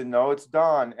 and he said, no, it's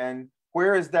Don. And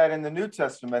where is that in the New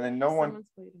Testament? And no one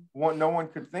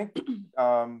could think.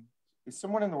 Is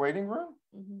someone in the waiting room?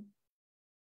 Mm-hmm.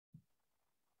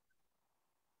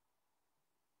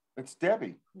 It's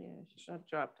Debbie. Yeah, she got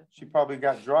dropped. She probably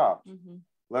got dropped. Mm-hmm.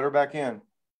 Let her back in.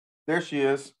 There she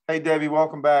is. Hey, Debbie,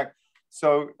 welcome back.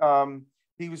 So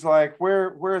he was like,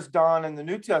 where's Don in the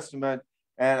New Testament?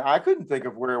 And I couldn't think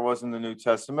of where it was in the New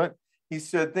Testament. He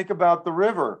said, think about the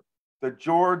river, the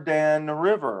Jordan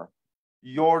River.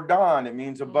 Jordan, it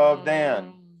means above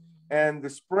Dan. And the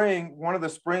spring, one of the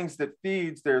springs that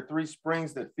feeds, there are 3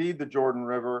 springs that feed the Jordan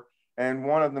River, and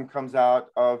one of them comes out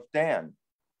of Dan.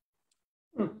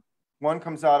 One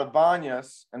comes out of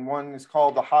Banyas, and one is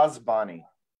called the Hasbani.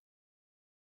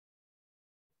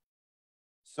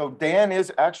 So Dan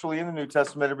is actually in the New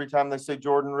Testament every time they say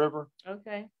Jordan River.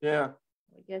 Okay. Yeah.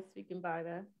 I guess we can buy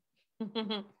that.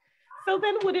 So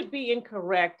then would it be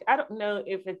incorrect? I don't know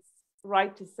if it's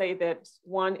right to say that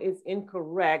one is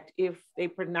incorrect if they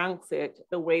pronounce it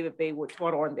the way that they were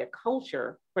taught or in their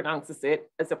culture pronounces it,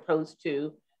 as opposed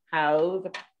to how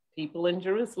the people in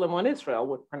Jerusalem or in Israel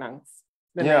would pronounce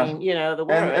the name, the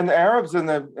word. And the Arabs and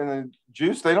the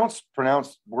Jews, they don't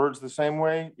pronounce words the same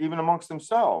way, even amongst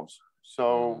themselves.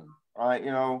 So,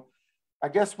 I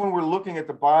guess when we're looking at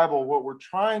the Bible, what we're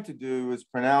trying to do is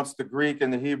pronounce the Greek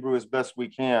and the Hebrew as best we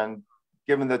can,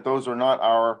 given that those are not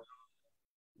our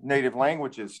native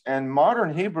languages. And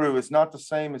modern Hebrew is not the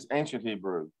same as ancient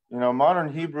Hebrew.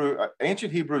 Modern Hebrew,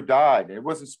 ancient Hebrew died. It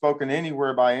wasn't spoken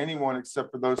anywhere by anyone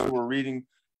except for those who were reading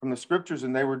from the scriptures,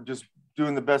 and they were just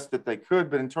doing the best that they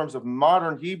could. But in terms of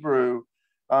modern Hebrew,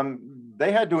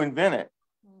 they had to invent it,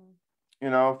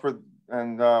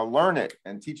 and learn it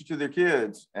and teach it to their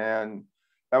kids. And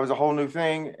that was a whole new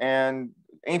thing. And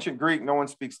ancient Greek, no one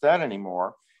speaks that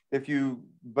anymore.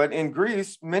 But in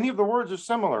Greece, many of the words are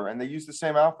similar and they use the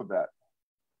same alphabet.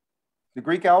 The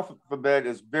Greek alphabet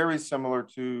is very similar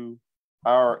to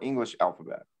our English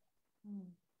alphabet.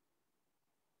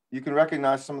 You can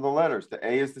recognize some of the letters. The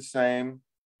A is the same.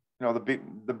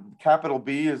 The capital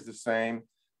B is the same.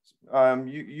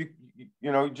 You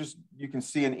can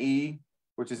see an E,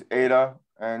 which is Eta.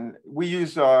 And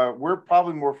we're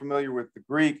probably more familiar with the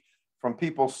Greek from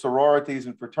people's sororities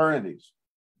and fraternities.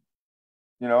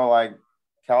 Like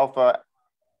Kappa,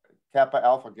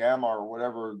 Alpha, Gamma, or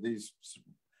whatever these.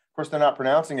 Of course, they're not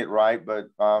pronouncing it right, but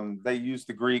they use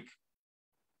the Greek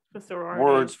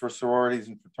words for sororities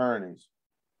and fraternities.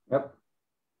 Yep.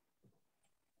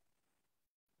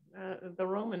 The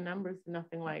Roman numbers are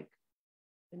nothing like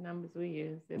the numbers we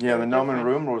use. Yeah, the Roman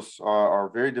numerals are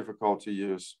very difficult to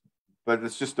use, but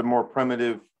it's just a more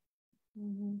primitive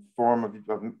form of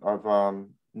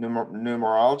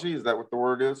numerology. Is that what the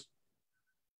word is?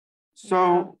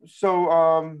 So,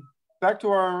 back to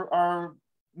our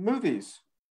movies,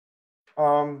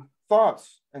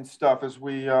 thoughts and stuff as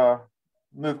we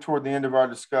move toward the end of our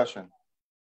discussion.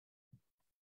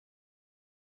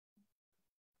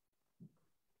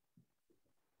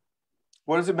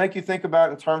 What does it make you think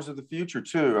about in terms of the future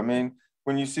too? I mean,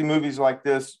 when you see movies like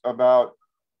this about,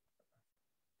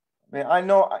 I mean,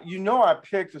 I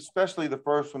picked especially the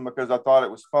first one because I thought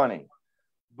it was funny,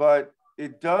 but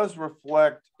it does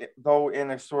reflect, though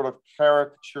in a sort of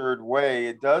caricatured way,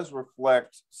 it does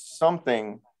reflect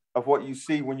something of what you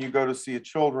see when you go to see a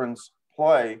children's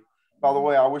play. By the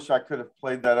way, I wish I could have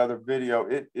played that other video.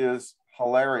 It is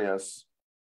hilarious.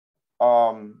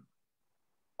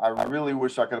 I really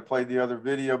wish I could have played the other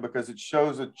video because it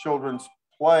shows a children's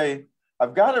play.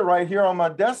 I've got it right here on my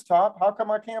desktop. How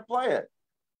come I can't play it?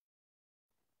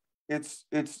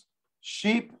 It's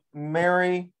sheep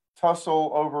marry,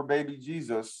 tussle over baby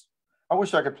Jesus. I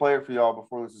wish I could play it for y'all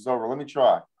before this is over. Let me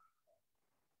try.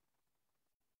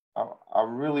 I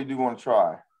really do want to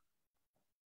try.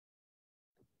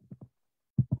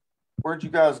 Where'd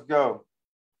you guys go?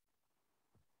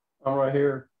 I'm right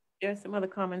here. There's some other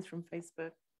comments from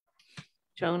Facebook.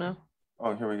 Jonah.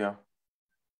 Oh, here we go.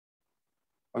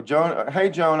 Oh, Jonah. Hey,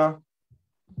 Jonah.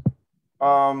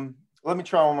 Let me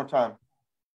try one more time.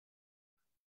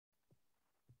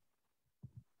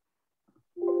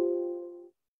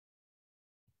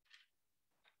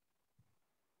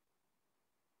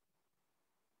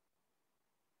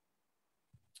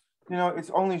 You know, it's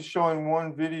only showing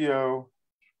one video.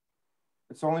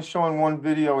 It's only showing one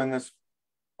video in this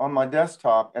on my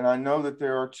desktop, and I know that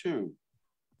there are two.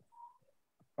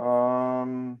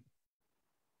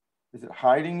 Is it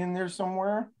hiding in there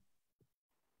somewhere?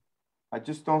 I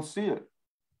just don't see it.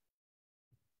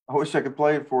 I wish I could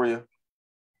play it for you.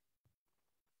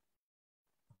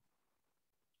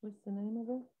 What's the name of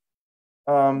it?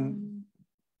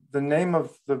 The name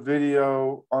of the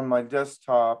video on my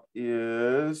desktop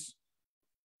is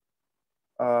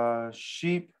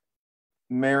Sheep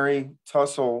Marry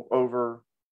Tussle Over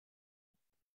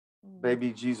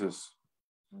Baby Jesus.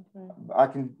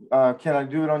 Okay. Can I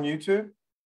do it on YouTube?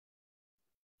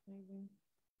 Maybe.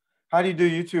 How do you do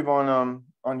YouTube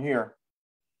on here?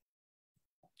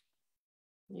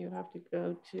 You have to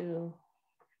go to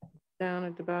down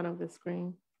at the bottom of the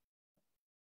screen.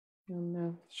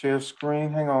 Share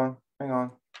screen. Hang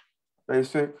on.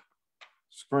 Basic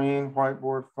screen,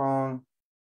 whiteboard, phone.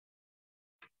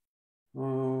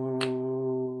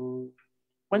 Ooh.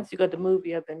 Once you got the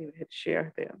movie up, then you hit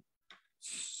share there.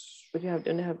 But you have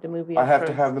to have the movie up. I have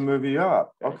first. to have the movie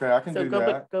up. First. Okay, I can do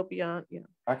that. Go beyond, yeah.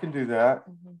 I can do that.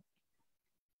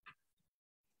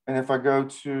 And if I go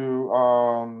to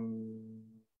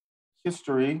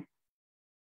history,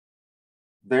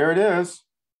 there it is.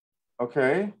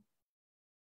 Okay.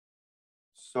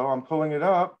 So I'm pulling it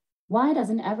up. Why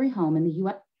doesn't every home in the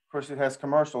U.S. Of course, it has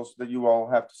commercials that you all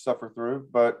have to suffer through,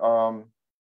 but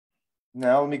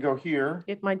now let me go here.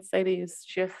 It might say to use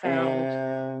shift sound.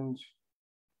 And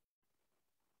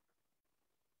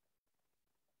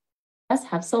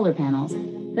have solar panels.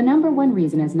 The #1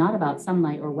 reason is not about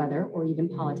sunlight or weather or even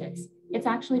politics. It's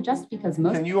actually just because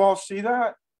most— Can you all see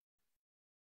that?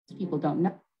 People don't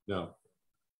know. No.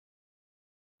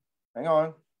 Hang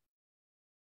on.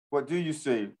 What do you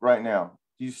see right now?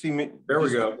 Do you see me? There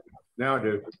we go. Now I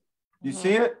do. You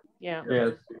see it? Yeah.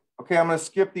 Yes. Okay, I'm going to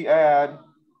skip the ad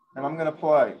and I'm going to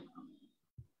play.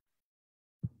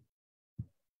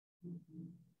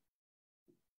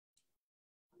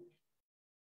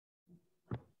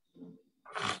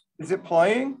 Is it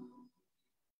playing?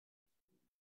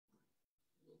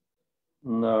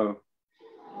 No.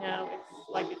 No, it's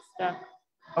like it's stuck.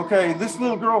 Okay, this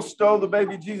little girl stole the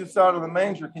baby Jesus out of the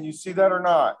manger. Can you see that or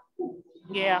not?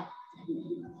 Yeah.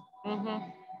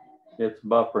 It's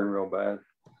buffering real bad.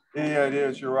 Yeah, it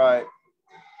is. You're right.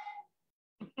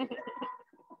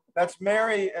 That's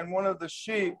Mary and one of the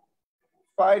sheep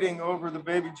fighting over the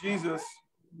baby Jesus.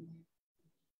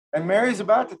 And Mary's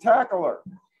about to tackle her.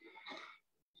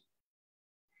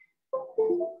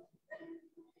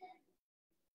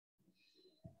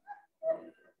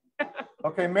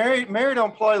 Okay, Mary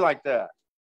don't play like that.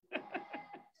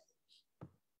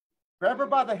 Grab her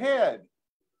by the head.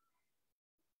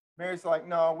 Mary's like,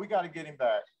 no, we got to get him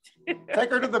back. Take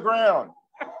her to the ground.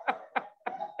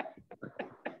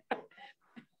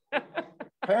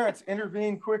 Parents,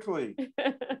 intervene quickly.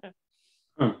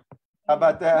 How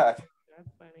about that? That's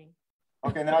funny.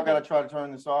 Okay, now I've got to try to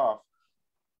turn this off.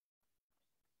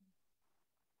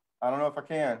 I don't know if I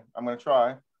can. I'm going to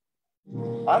try.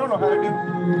 I don't know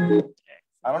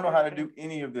how to do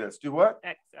any of this. Do what?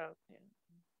 X out.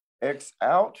 Yeah. X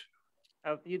out?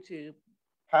 Of YouTube.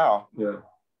 How? Yeah.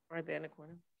 Right there in the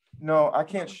corner. No, I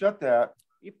can't shut that.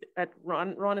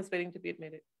 Ron is waiting to be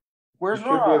admitted. Where's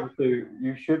Ron?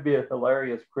 You should be a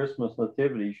hilarious Christmas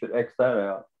nativity. You should X that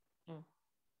out.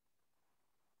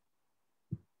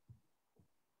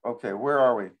 Okay, where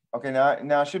are we? Okay,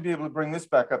 now I should be able to bring this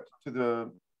back up to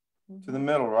the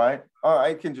middle, right? Oh,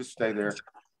 I can just stay there.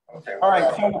 Okay. All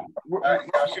right. So now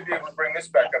I should be able to bring this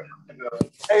back up to the.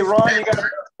 Hey, Ron,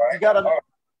 you got.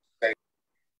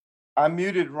 I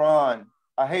muted Ron.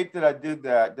 I hate that I did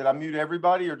that. Did I mute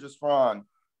everybody or just Ron?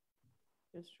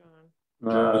 Just Ron.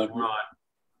 Just Ron.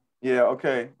 Yeah.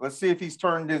 Okay. Let's see if he's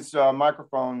turned his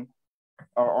microphone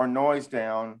or noise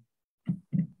down.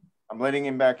 I'm letting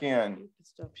him back in.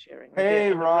 Stop sharing.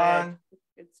 Hey, Ron.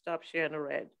 Stop sharing the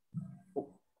red.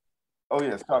 Oh,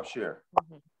 yeah. Stop share.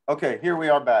 Okay. Here we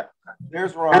are back.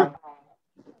 There's Ron.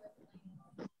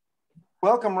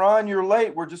 Welcome, Ron. You're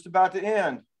late. We're just about to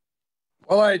end.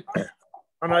 Well,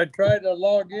 when I tried to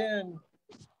log in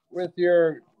with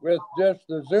just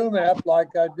the Zoom app like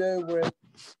I do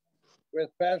with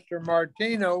Pastor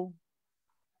Martino,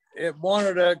 it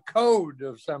wanted a code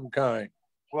of some kind.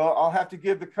 Well, I'll have to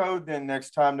give the code then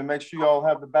next time to make sure y'all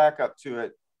have the backup to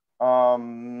it.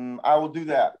 I will do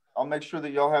that. I'll make sure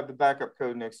that y'all have the backup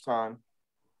code next time.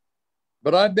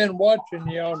 But I've been watching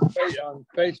you on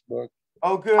Facebook.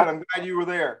 Oh, good. I'm glad you were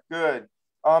there. Good.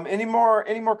 Any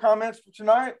more comments for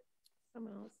tonight?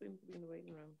 Someone else seems to be in the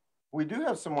waiting room. We do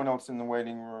have someone else in the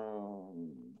waiting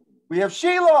room. We have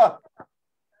Sheila.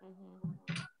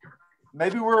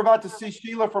 Maybe we're about to see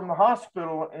Sheila from the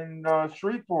hospital in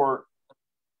Shreveport.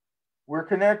 We're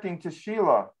connecting to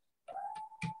Sheila.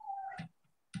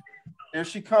 Here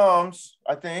she comes,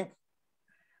 I think.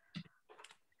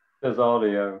 There's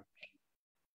audio.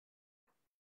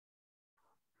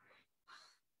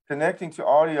 Connecting to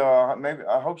audio. Maybe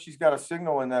I hope she's got a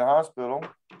signal in that hospital.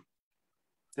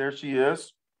 There she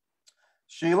is.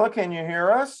 Sheila, can you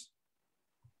hear us?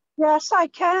 Yes, I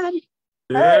can.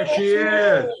 There she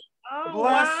is. Oh,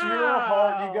 bless your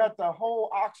heart. You got the whole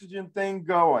oxygen thing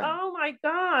going. Oh my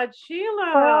God,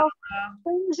 Sheila. Well,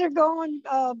 things are going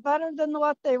better than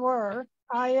what they were.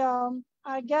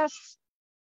 I guess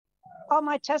all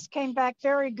my tests came back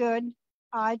very good.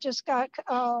 I just got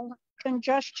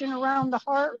congestion around the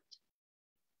heart.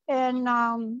 And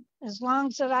as long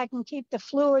as I can keep the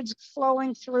fluids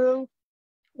flowing through,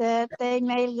 that they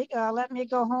may let me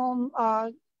go home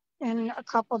in a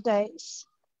couple days.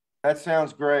 That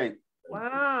sounds great.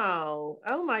 Wow.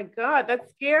 Oh my God,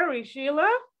 that's scary, Sheila.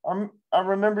 I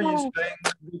remember you saying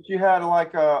that you had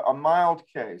like a mild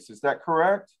case. Is that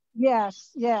correct? Yes,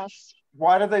 yes.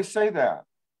 Why do they say that?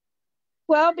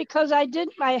 Well, because I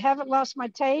haven't lost my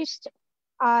taste.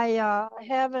 I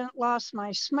haven't lost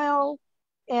my smell.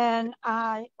 And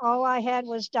all I had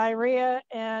was diarrhea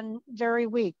and very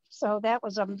weak. So that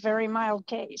was a very mild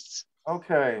case.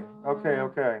 Okay,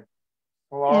 okay.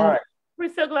 Well, all right.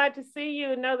 We're so glad to see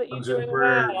you and know that you're doing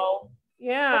well.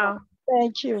 Yeah.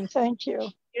 Thank you. Thank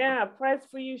you. Yeah, prayers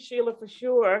for you, Sheila, for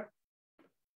sure.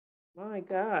 My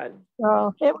God.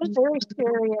 Well, it was very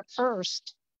scary at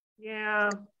first.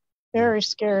 Yeah. Very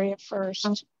scary at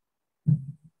first.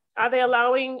 Are they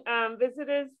allowing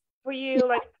visitors for you,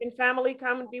 like in family,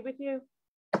 come and be with you?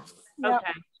 Yep.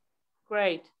 Okay,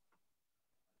 great.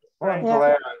 Well, I'm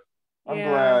glad. I'm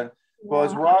glad. Well,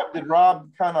 did Rob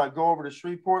kind of go over to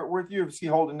Shreveport with you? Is he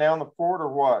holding down the fort or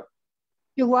what?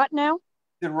 You what now?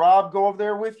 Did Rob go over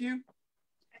there with you?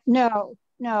 No.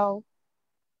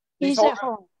 He's at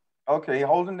home. Okay,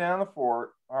 holding down the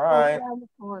fort. All right. Down the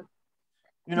fort.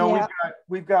 You know,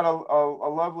 we've got a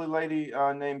lovely lady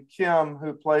named Kim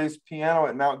who plays piano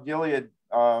at Mount Gilead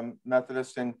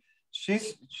Methodist, and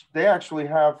they actually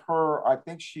have her. I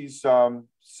think she's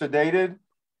sedated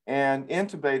and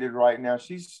intubated right now.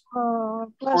 She's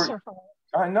bless her heart.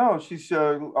 I know she's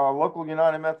a local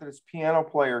United Methodist piano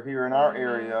player here in our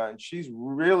area, and she's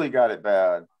really got it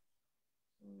bad.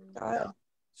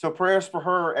 So prayers for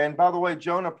her. And by the way,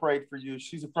 Jonah prayed for you.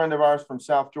 She's a friend of ours from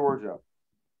South Georgia.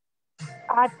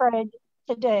 I prayed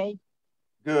today.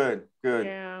 Good.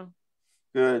 Yeah.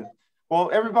 Good. Well,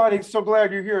 everybody's so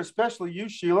glad you're here, especially you,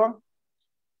 Sheila.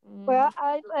 Well,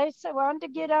 I wanted to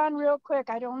get on real quick.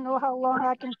 I don't know how long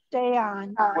I can stay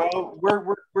on. Well,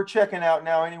 we're checking out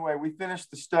now anyway. We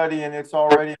finished the study and it's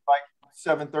already like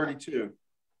 7:32.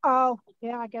 Oh,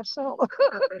 yeah, I guess so.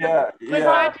 Yeah. We're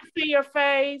glad to see your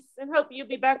face and hope you'll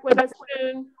be back with us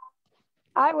soon.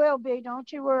 I will be.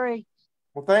 Don't you worry.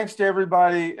 Well, thanks to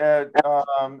everybody at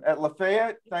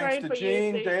Lafayette. Thanks to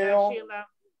Jean, Dale,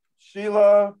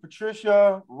 Sheila,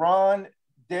 Patricia, Ron,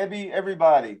 Debbie,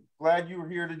 everybody. Glad you were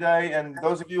here today. And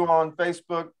those of you on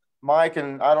Facebook, Mike,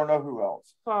 and I don't know who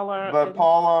else. Paula,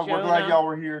 we're glad y'all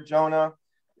were here. Jonah.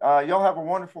 Y'all have a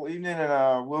wonderful evening,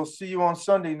 and we'll see you on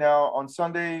Sunday now. On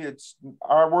Sunday, it's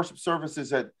our worship service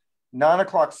is at 9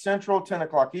 o'clock Central, 10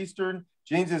 o'clock Eastern.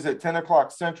 Jean's is at 10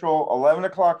 o'clock Central, 11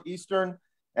 o'clock Eastern.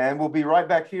 And we'll be right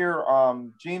back here.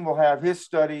 Jean will have his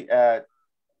study at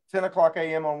 10 o'clock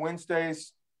a.m. on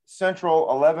Wednesdays,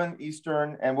 Central, 11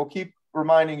 Eastern. And we'll keep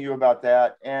reminding you about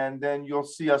that. And then you'll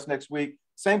see us next week.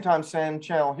 Same time, same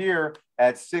channel here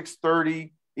at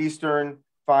 6:30 Eastern,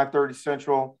 5:30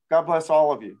 Central. God bless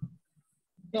all of you.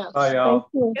 Yes. Bye, y'all.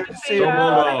 Good to see you.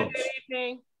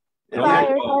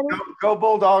 Go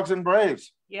Bulldogs and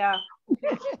Braves. Yeah.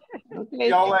 See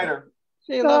y'all later.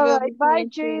 See you All later. right. Bye,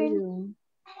 Jean.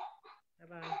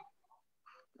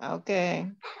 Bye-bye.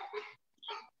 Okay.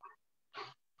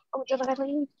 Oh, did I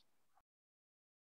leave?